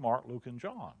Matthew, Mark, Luke, and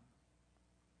John.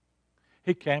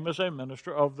 He came as a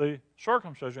minister of the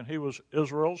circumcision. He was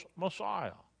Israel's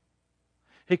Messiah.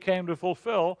 He came to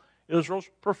fulfill Israel's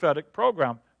prophetic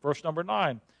program. Verse number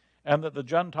 9. And that the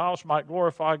Gentiles might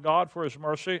glorify God for his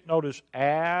mercy. Notice,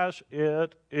 as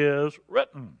it is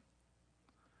written.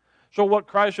 So what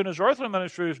Christ in his earthly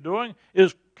ministry is doing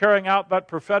is carrying out that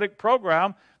prophetic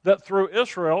program that through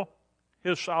Israel,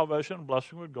 his salvation and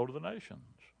blessing would go to the nations.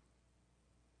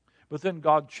 But then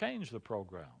God changed the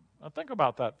program. Now think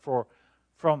about that.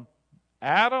 From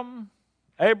Adam,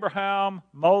 Abraham,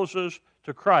 Moses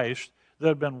to Christ, there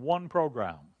had been one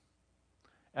program.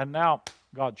 And now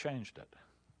God changed it.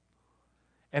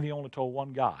 And he only told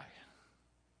one guy.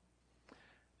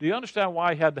 Do you understand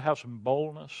why he had to have some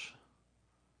boldness?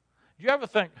 Do you ever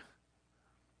think,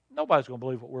 nobody's going to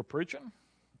believe what we're preaching?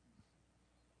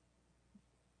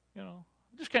 You know,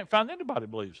 I just can't find anybody who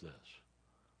believes this.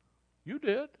 You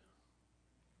did.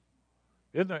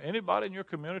 Isn't there anybody in your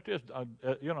community as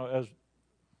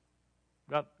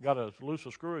got as loose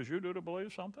a screw as you do to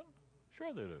believe something?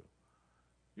 Sure they do.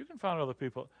 You can find other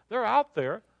people. They're out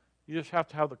there. You just have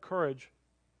to have the courage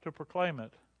to proclaim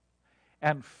it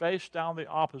and face down the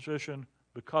opposition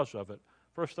because of it.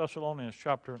 1 Thessalonians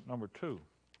chapter number 2.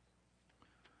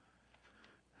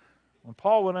 When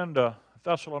Paul went into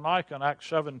Thessalonica in Acts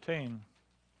 17,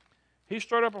 he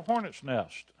stirred up a hornet's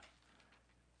nest.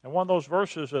 And one of those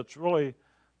verses that's really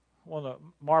one of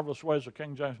the marvelous ways the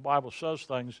King James Bible says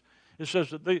things, it says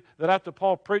that after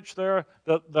Paul preached there,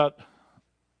 that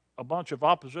a bunch of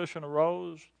opposition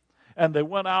arose, and they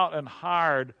went out and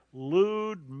hired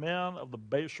lewd men of the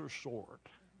baser sort.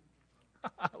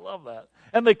 I love that.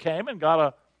 And they came and got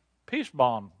a peace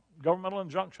bond, governmental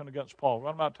injunction against Paul.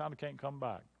 Run him out of town, he can't come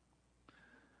back.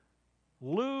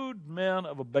 Lewd men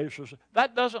of a baser sort.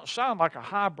 That doesn't sound like a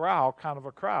highbrow kind of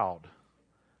a crowd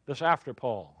that's after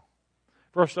Paul.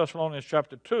 1 Thessalonians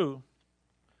chapter 2.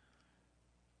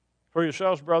 For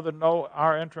yourselves, brethren, know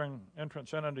our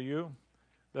entrance in unto you,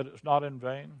 that it's not in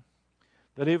vain.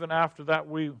 That even after that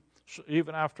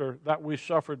we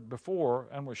suffered before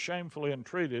and were shamefully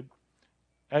entreated,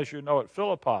 as you know at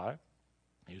Philippi,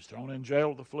 he was thrown in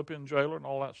jail, the Philippian jailer and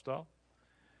all that stuff.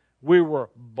 We were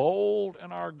bold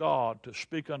in our God to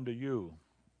speak unto you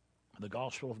the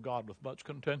gospel of God with much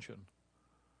contention.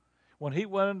 When they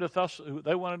went into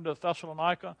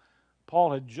Thessalonica,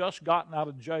 Paul had just gotten out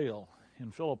of jail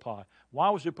in Philippi. Why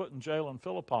was he put in jail in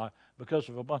Philippi? Because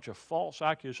of a bunch of false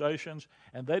accusations.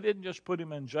 And they didn't just put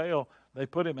him in jail. They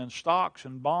put him in stocks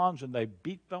and bonds, and they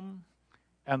beat them,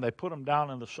 and they put him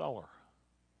down in the cellar.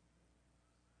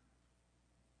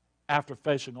 After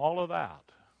facing all of that,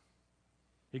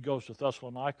 he goes to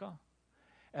Thessalonica,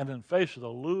 and in face of the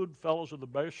lewd fellows of the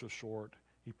baser sort,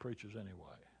 he preaches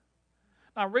anyway.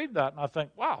 Now I read that, and I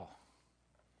think, wow,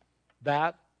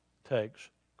 that takes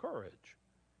courage.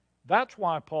 That's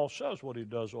why Paul says what he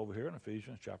does over here in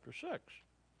Ephesians chapter 6.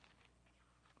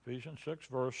 Ephesians 6,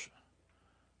 verse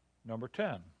number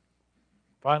 10.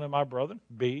 Finally, my brethren,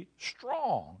 be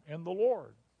strong in the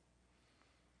Lord.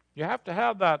 You have to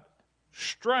have that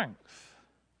strength.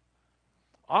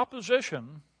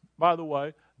 Opposition, by the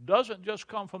way, doesn't just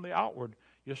come from the outward.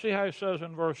 You see how he says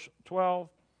in verse 12,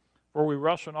 for we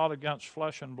wrestle not against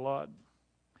flesh and blood.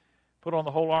 Put on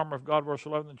the whole armor of God, verse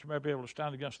 11, that you may be able to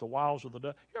stand against the wiles of the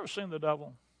devil. You ever seen the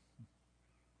devil?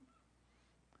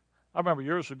 I remember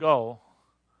years ago,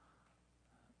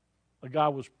 a guy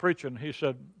was preaching. He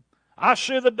said, I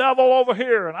see the devil over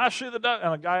here, and I see the devil.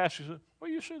 And a guy asked, he said, well,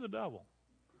 you see the devil.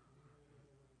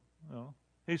 You know,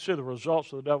 he see the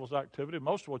results of the devil's activity.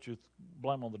 Most of what you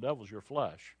blame on the devil is your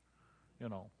flesh. You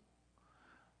know.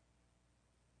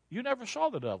 You never saw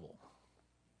the devil.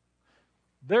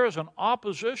 There is an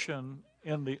opposition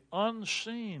in the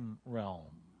unseen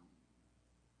realm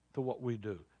to what we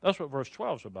do. That's what verse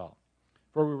 12 is about.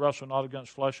 For we wrestle not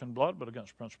against flesh and blood, but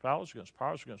against principalities, against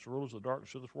powers, against the rulers of the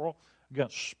darkness of this world,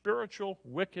 against spiritual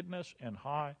wickedness in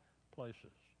high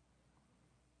places.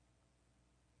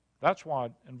 That's why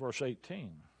in verse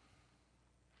 18,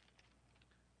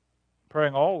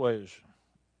 praying always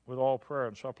with all prayer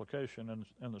and supplication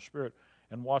in the Spirit,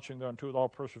 and watching thereunto with all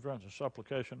perseverance and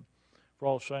supplication for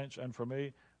all saints and for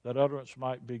me, that utterance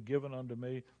might be given unto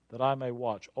me, that I may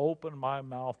watch. Open my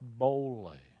mouth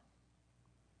boldly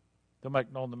to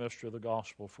make known the mystery of the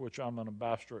gospel, for which I'm an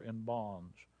ambassador in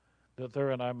bonds, that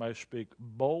therein I may speak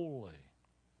boldly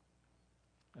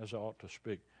as I ought to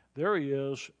speak. There he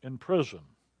is in prison,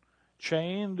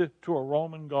 chained to a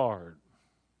Roman guard.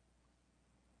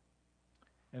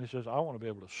 And he says, I want to be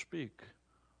able to speak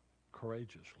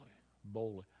courageously,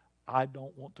 boldly. I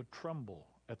don't want to tremble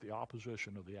at the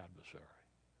opposition of the adversary.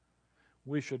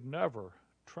 We should never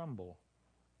tremble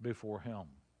before Him,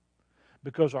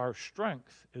 because our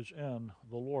strength is in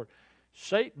the Lord.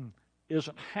 Satan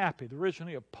isn't happy. The reason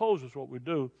he opposes what we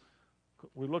do,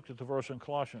 we looked at the verse in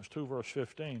Colossians 2, verse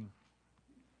 15,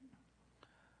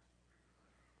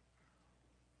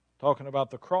 talking about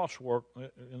the cross work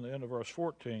in the end of verse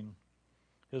 14.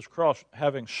 His cross,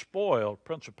 having spoiled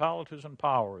principalities and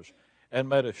powers, and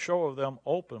made a show of them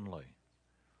openly,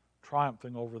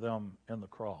 triumphing over them in the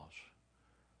cross.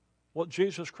 What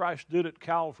Jesus Christ did at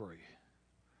Calvary,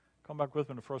 come back with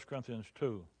me to 1 Corinthians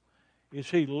 2, is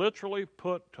He literally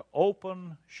put to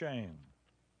open shame,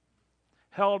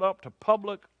 held up to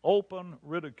public open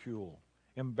ridicule,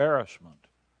 embarrassment,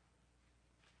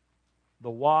 the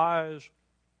wise,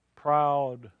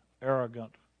 proud,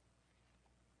 arrogant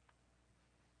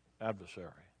adversary.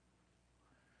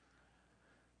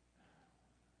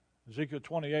 Ezekiel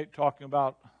 28 talking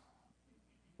about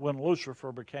when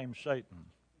Lucifer became Satan.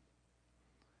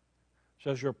 It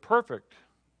says, you're perfect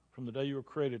from the day you were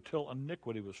created till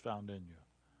iniquity was found in you.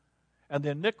 And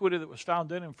the iniquity that was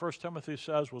found in him, 1 Timothy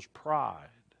says, was pride.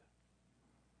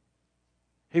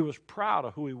 He was proud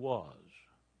of who he was.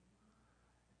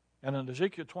 And in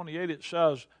Ezekiel 28 it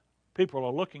says, people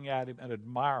are looking at him and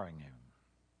admiring him.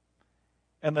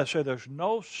 And they say, there's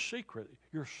no secret.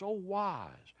 You're so wise.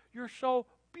 You're so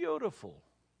beautiful.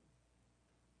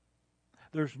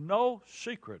 There's no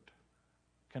secret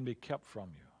can be kept from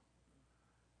you.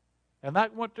 And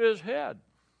that went to his head.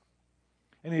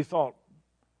 And he thought,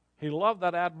 he loved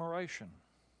that admiration.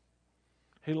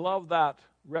 He loved that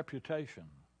reputation.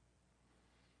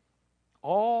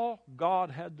 All God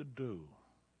had to do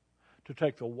to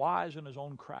take the wise in his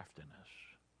own craftiness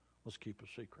was keep a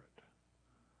secret.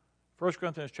 1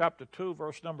 Corinthians chapter 2,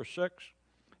 verse number 6,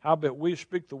 howbeit we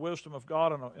speak the wisdom of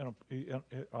God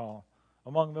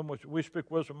among them which we speak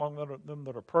wisdom among them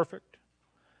that are perfect,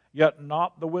 yet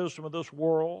not the wisdom of this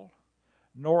world,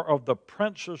 nor of the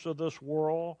princes of this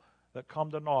world that come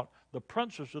to naught. The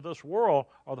princes of this world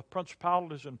are the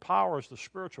principalities and powers, the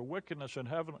spiritual wickedness in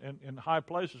heaven, in high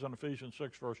places in Ephesians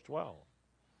 6, verse 12.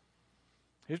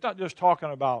 He's not just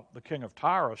talking about the king of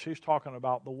Tyrus. He's talking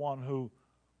about the one who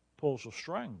pulls the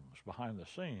strings behind the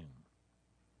scene.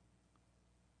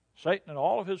 Satan and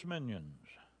all of his minions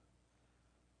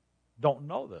don't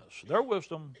know this. Their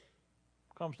wisdom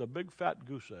comes to a big fat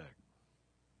goose egg.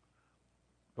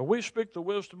 But we speak the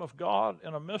wisdom of God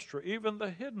in a mystery, even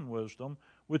the hidden wisdom,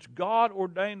 which God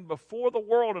ordained before the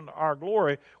world unto our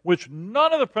glory, which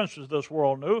none of the princes of this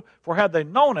world knew, for had they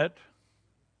known it,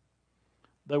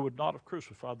 they would not have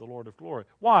crucified the Lord of glory.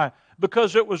 Why?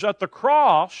 Because it was at the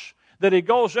cross that he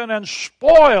goes in and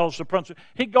spoils the prince.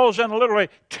 He goes in and literally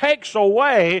takes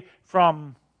away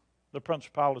from the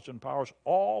principalities and powers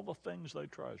all the things they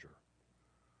treasure.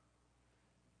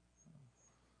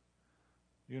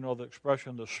 You know the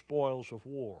expression, the spoils of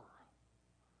war.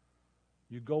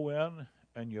 You go in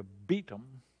and you beat them,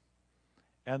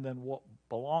 and then what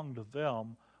belonged to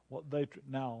them, what they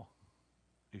now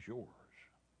is yours,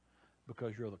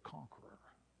 because you're the conqueror.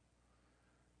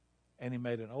 And he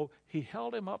made an oath. He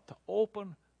held him up to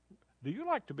open. Do you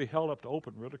like to be held up to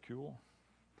open ridicule?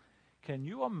 Can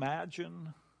you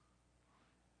imagine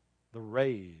the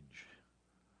rage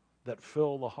that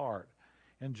filled the heart?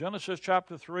 In Genesis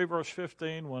chapter 3, verse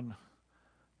 15, when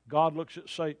God looks at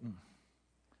Satan,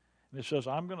 and he says,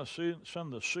 I'm going to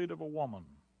send the seed of a woman.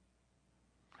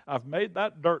 I've made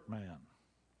that dirt man.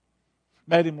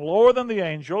 Made him lower than the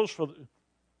angels.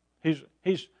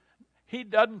 He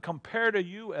doesn't compare to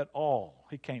you at all.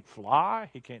 He can't fly.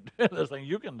 He can't do anything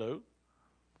you can do.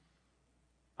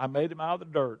 I made him out of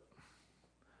the dirt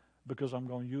because I'm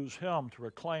going to use him to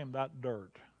reclaim that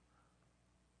dirt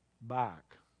back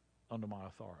under my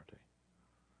authority.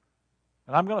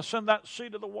 And I'm going to send that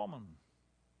seed of the woman.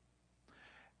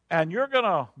 And you're going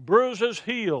to bruise his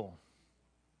heel.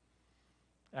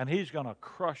 And he's going to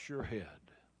crush your head.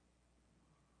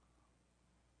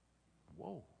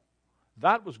 Whoa.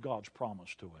 That was God's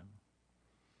promise to him.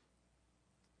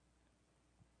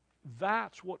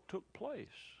 That's what took place.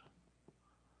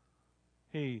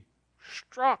 He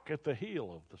struck at the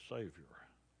heel of the Savior,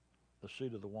 the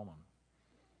seed of the woman.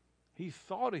 He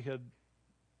thought he had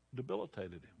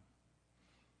debilitated him.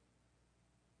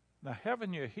 Now,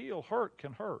 having your heel hurt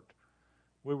can hurt.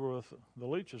 We were with the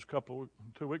Leaches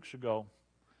 2 weeks ago,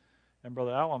 and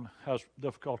Brother Allen has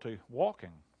difficulty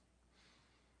walking.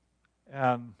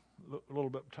 And a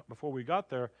little bit before we got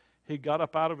there, he got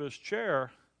up out of his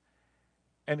chair,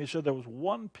 and he said there was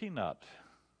one peanut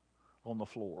on the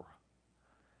floor.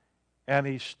 And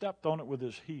he stepped on it with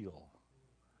his heel,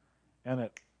 and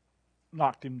it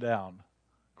knocked him down,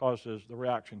 the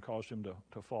reaction caused him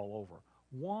to fall over.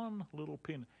 One little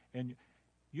peanut. And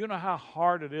you know how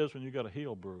hard it is when you got a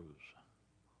heel bruise.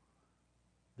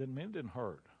 Didn't mean it didn't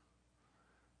hurt.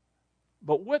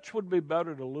 But which would be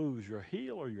better to lose, your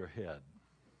heel or your head?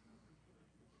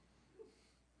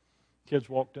 Kids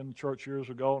walked in church years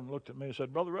ago and looked at me and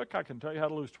said, Brother Rick, I can tell you how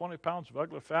to lose 20 pounds of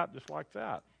ugly fat just like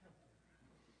that.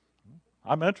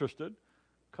 I'm interested.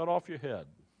 Cut off your head.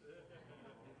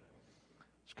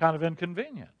 It's kind of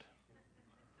inconvenient.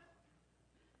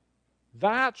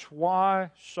 That's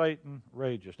why Satan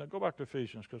rages. Now go back to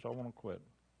Ephesians because I want to quit.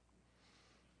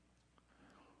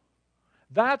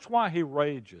 That's why he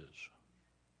rages.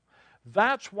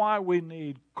 That's why we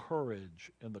need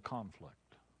courage in the conflict.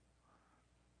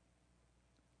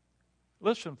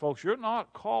 Listen, folks, you're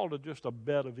not called to just a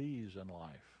bed of ease in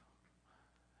life.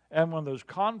 And when there's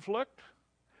conflict,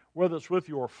 whether it's with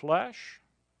your flesh,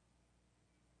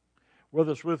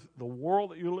 whether it's with the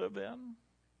world that you live in,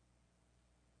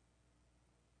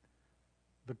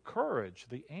 the courage,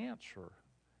 the answer,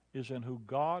 is in who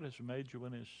God has made you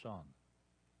in His Son.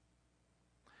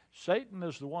 Satan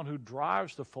is the one who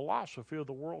drives the philosophy of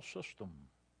the world system.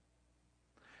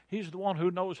 He's the one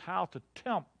who knows how to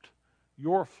tempt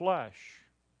your flesh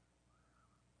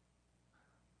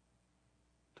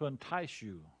to entice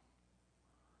you.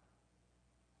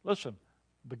 Listen,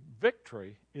 the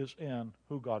victory is in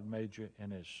who God made you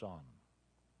in His Son.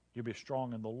 You be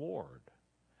strong in the Lord.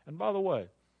 And by the way,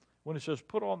 when He says,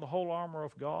 put on the whole armor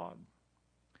of God,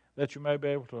 that you may be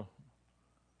able to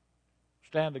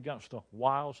stand against the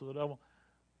wiles of the devil,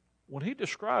 when He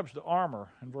describes the armor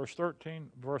in verse 13,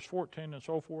 verse 14, and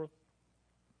so forth,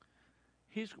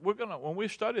 when we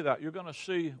study that, you're going to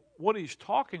see what He's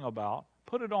talking about.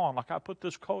 Put it on, like I put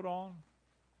this coat on.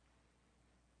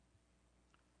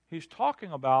 He's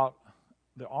talking about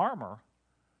the armor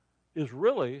is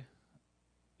really,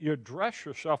 you dress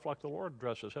yourself like the Lord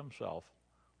dresses Himself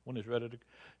when He's ready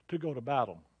to go to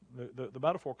battle. The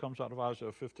metaphor comes out of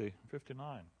Isaiah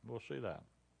 59. We'll see that.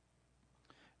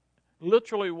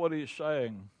 Literally what He's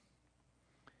saying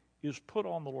is put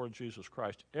on the Lord Jesus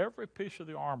Christ. Every piece of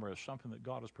the armor is something that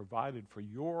God has provided for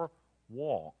your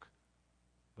walk,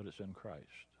 but it's in Christ.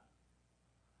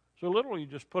 So literally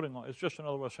just putting on, it's just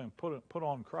another way of saying put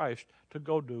on Christ to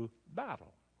go do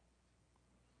battle.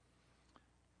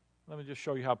 Let me just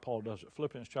show you how Paul does it.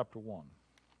 Philippians chapter 1.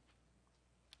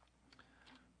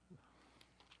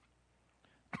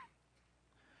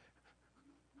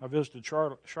 I visited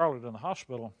Charlotte in the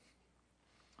hospital,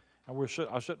 and I was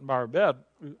sitting by her bed,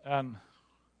 and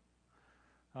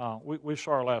we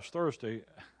saw her last Thursday.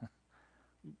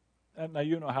 And now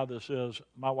you know how this is.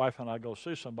 My wife and I go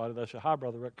see somebody. They say, hi,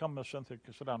 Brother Rick, come, Miss Cynthia,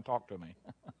 sit down and talk to me.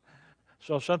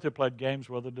 So Cynthia played games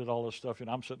with her, did all this stuff.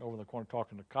 I'm sitting over in the corner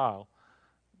talking to Kyle,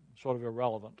 sort of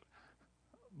irrelevant.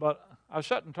 But I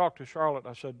sat and talked to Charlotte.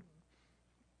 I said,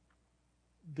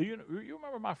 do you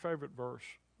remember my favorite verse,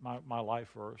 my life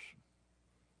verse?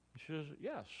 She says,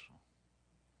 yes.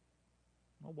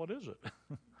 Well, what is it?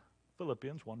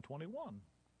 Philippians 1:21.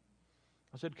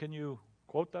 I said, can you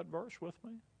quote that verse with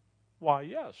me? Why,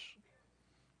 yes.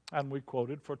 And we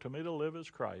quoted, for to me to live is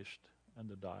Christ, and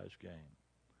to die is gain.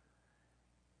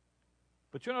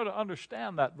 But you know, to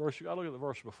understand that verse, you've got to look at the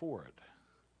verse before it.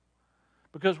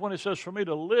 Because when He says, for me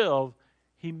to live,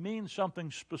 He means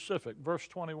something specific. Verse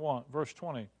 20,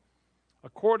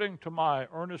 according to my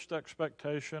earnest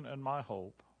expectation and my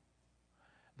hope,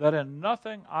 that in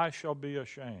nothing I shall be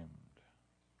ashamed,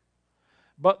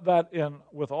 but that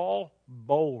with all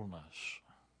boldness,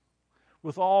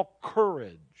 with all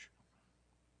courage,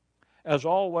 as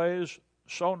always,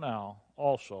 so now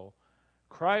also,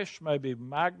 Christ may be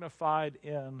magnified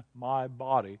in my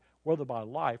body, whether by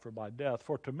life or by death.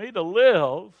 For to me to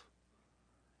live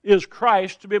is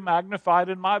Christ to be magnified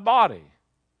in my body.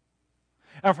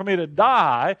 And for me to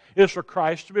die is for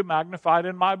Christ to be magnified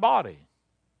in my body.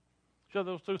 So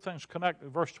those two things connect.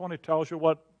 Verse 20 tells you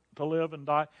what to live and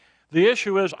die. The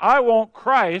issue is, I want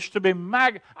Christ to be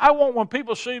I want when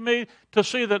people see me to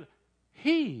see that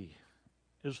He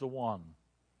is the one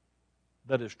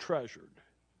that is treasured,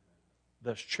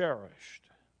 that's cherished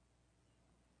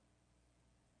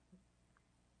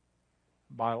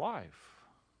by life.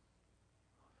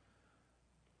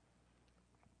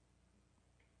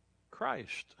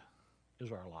 Christ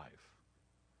is our life.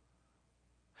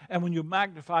 And when you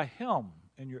magnify Him,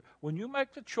 when you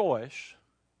make the choice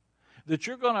that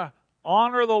you're going to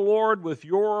honor the Lord with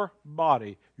your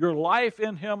body, your life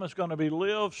in Him is going to be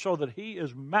lived so that He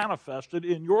is manifested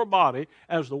in your body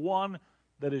as the one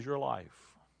that is your life.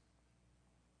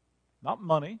 Not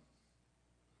money,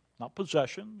 not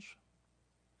possessions.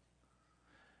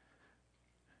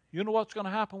 You know what's going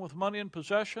to happen with money and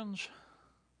possessions?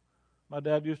 My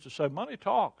dad used to say, money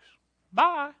talks.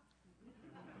 Bye.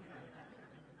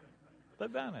 They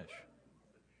vanish.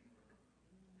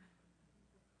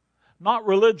 Not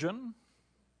religion,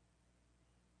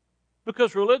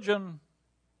 because religion,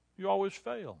 you always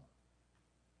fail.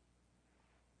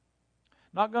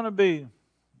 Not going to be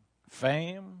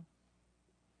fame,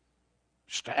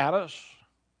 status.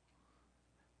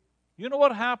 You know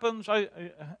what happens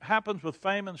with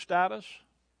fame and status?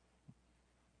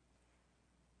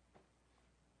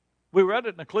 We read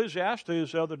it in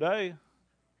Ecclesiastes the other day.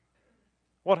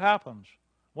 What happens?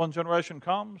 One generation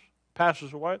comes,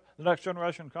 passes away. The next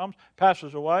generation comes,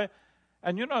 passes away.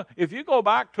 And you know, if you go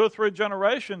back 2 or 3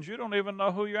 generations, you don't even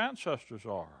know who your ancestors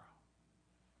are.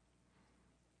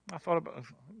 I thought about a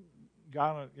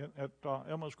guy at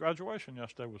Emma's graduation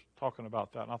yesterday was talking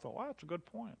about that, and I thought, wow, that's a good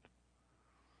point.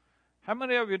 How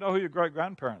many of you know who your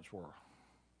great-grandparents were?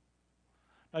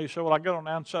 Now you say, well, I get on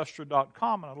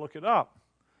Ancestry.com and I look it up,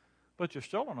 but you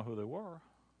still don't know who they were.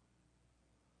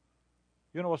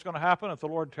 You know what's going to happen if the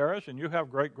Lord tarries and you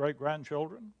have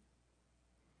great-great-grandchildren?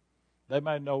 They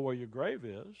may know where your grave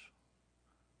is,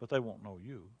 but they won't know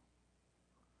you.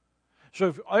 So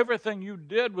if everything you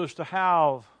did was to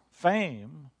have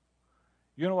fame,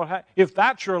 you know what? If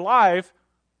that's your life,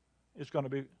 it's going to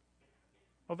be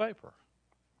a vapor.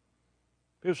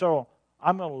 People say, well,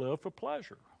 I'm going to live for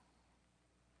pleasure.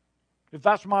 If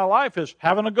that's my life, is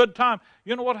having a good time.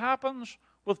 You know what happens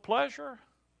with pleasure?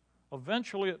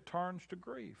 Eventually it turns to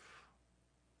grief.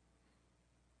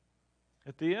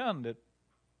 At the end, it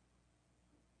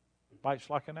bites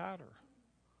like an adder.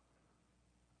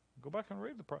 Go back and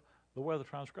read the way of the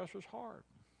transgressor is hard.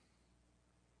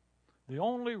 The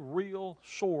only real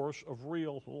source of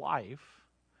real life,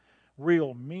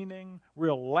 real meaning,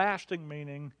 real lasting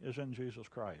meaning is in Jesus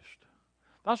Christ.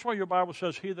 That's why your Bible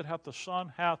says, he that hath the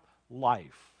Son hath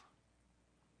life.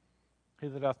 He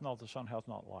that hath not the Son hath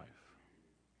not life.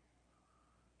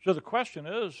 So the question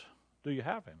is, do you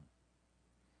have him?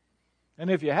 And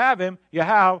if you have him, you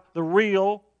have the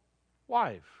real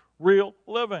life, real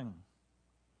living.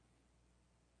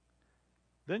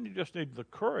 Then you just need the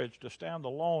courage to stand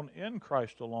alone in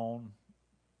Christ alone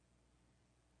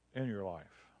in your life,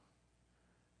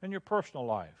 in your personal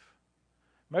life.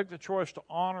 Make the choice to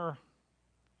honor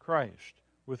Christ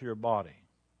with your body,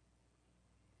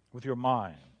 with your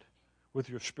mind, with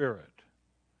your spirit.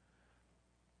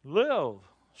 Live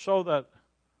so that,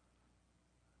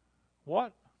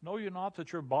 what? Know you not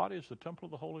that your body is the temple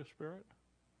of the Holy Spirit?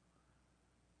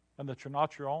 And that you're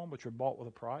not your own, but you're bought with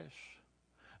a price?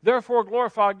 Therefore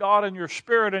glorify God in your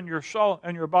spirit and your soul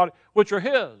and your body, which are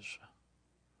his.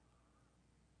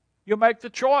 You make the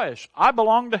choice. I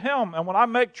belong to him. And when I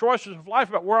make choices of life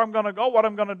about where I'm going to go, what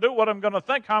I'm going to do, what I'm going to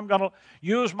think, how I'm going to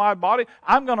use my body,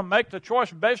 I'm going to make the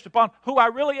choice based upon who I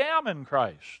really am in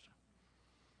Christ.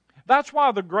 That's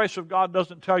why the grace of God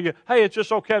doesn't tell you, hey, it's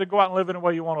just okay to go out and live in the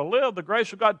way you want to live. The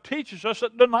grace of God teaches us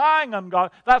that denying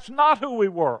ungodly, that's not who we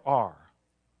are.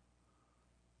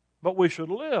 But we should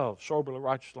live soberly,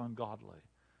 righteously, and godly.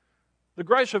 The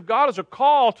grace of God is a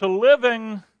call to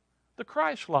living the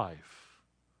Christ life,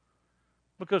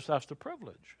 because that's the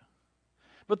privilege.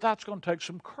 But that's going to take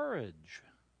some courage.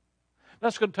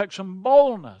 That's going to take some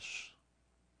boldness.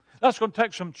 That's going to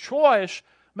take some choice,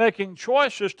 making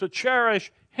choices to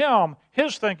cherish him,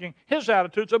 his thinking, his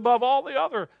attitudes above all the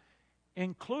other,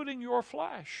 including your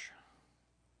flesh,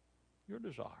 your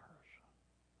desires,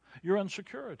 your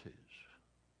insecurities,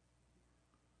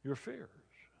 your fears.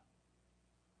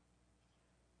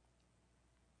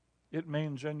 It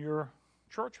means in your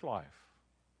church life.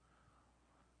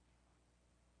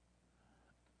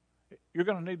 You're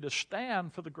going to need to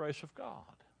stand for the grace of God.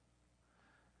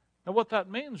 Now what that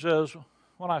means is,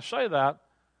 when I say that,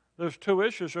 there's 2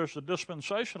 issues. There's the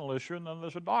dispensational issue and then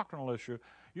there's a doctrinal issue.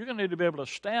 You're going to need to be able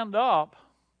to stand up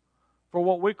for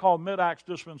what we call mid-acts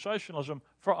dispensationalism,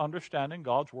 for understanding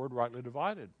God's Word rightly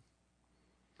divided.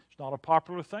 It's not a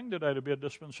popular thing today to be a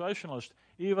dispensationalist,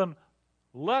 even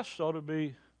less so to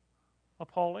be a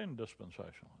Pauline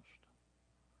dispensationalist.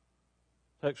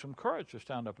 It takes some courage to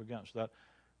stand up against that.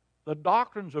 The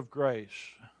doctrines of grace,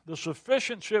 the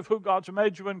sufficiency of who God's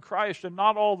made you in Christ, and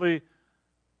not all the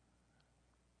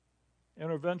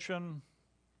intervention,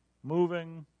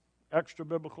 moving,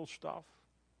 extra-biblical stuff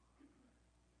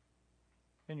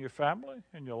in your family,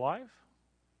 in your life.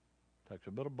 It takes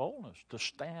a bit of boldness to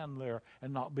stand there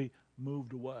and not be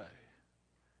moved away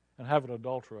and have it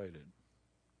adulterated.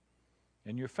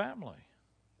 In your family,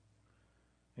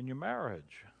 in your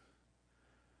marriage,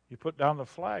 you put down the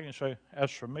flag and say, as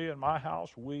for me and my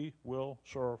house, we will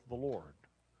serve the Lord.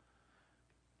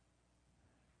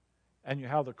 and you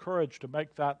have the courage to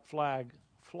make that flag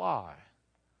fly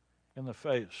in the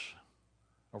face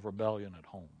of rebellion at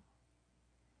home,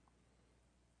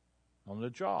 on the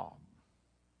job,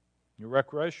 your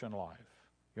recreation life,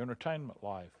 your entertainment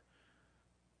life.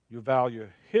 You value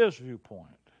his viewpoint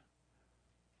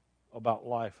about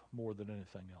life more than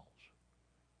anything else.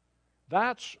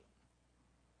 That's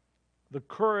the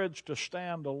courage to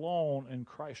stand alone in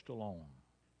Christ alone.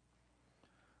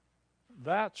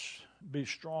 That's be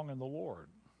strong in the Lord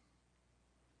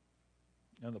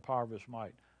and the power of his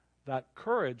might. That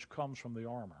courage comes from the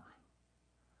armor.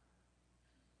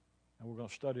 And we're going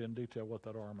to study in detail what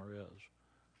that armor is.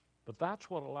 But that's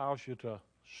what allows you to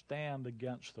stand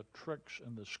against the tricks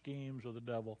and the schemes of the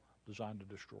devil designed to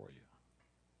destroy you.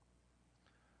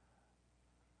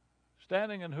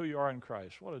 Standing in who you are in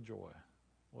Christ, what a joy,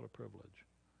 what a privilege.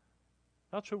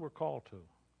 That's who we're called to.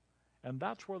 And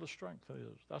that's where the strength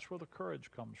is. That's where the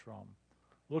courage comes from.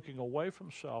 Looking away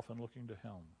from self and looking to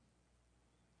him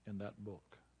in that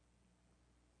book.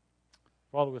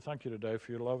 Father, we thank you today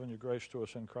for your love and your grace to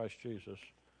us in Christ Jesus.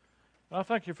 And I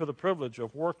thank you for the privilege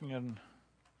of working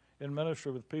in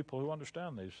ministry with people who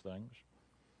understand these things.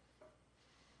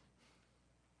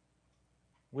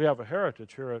 We have a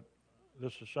heritage here at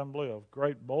this assembly of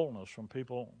great boldness from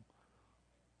people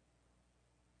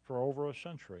for over a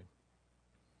century.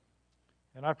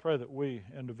 And I pray that we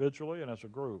individually and as a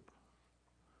group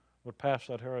would pass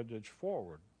that heritage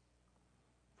forward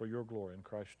for your glory in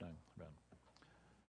Christ's name. Amen.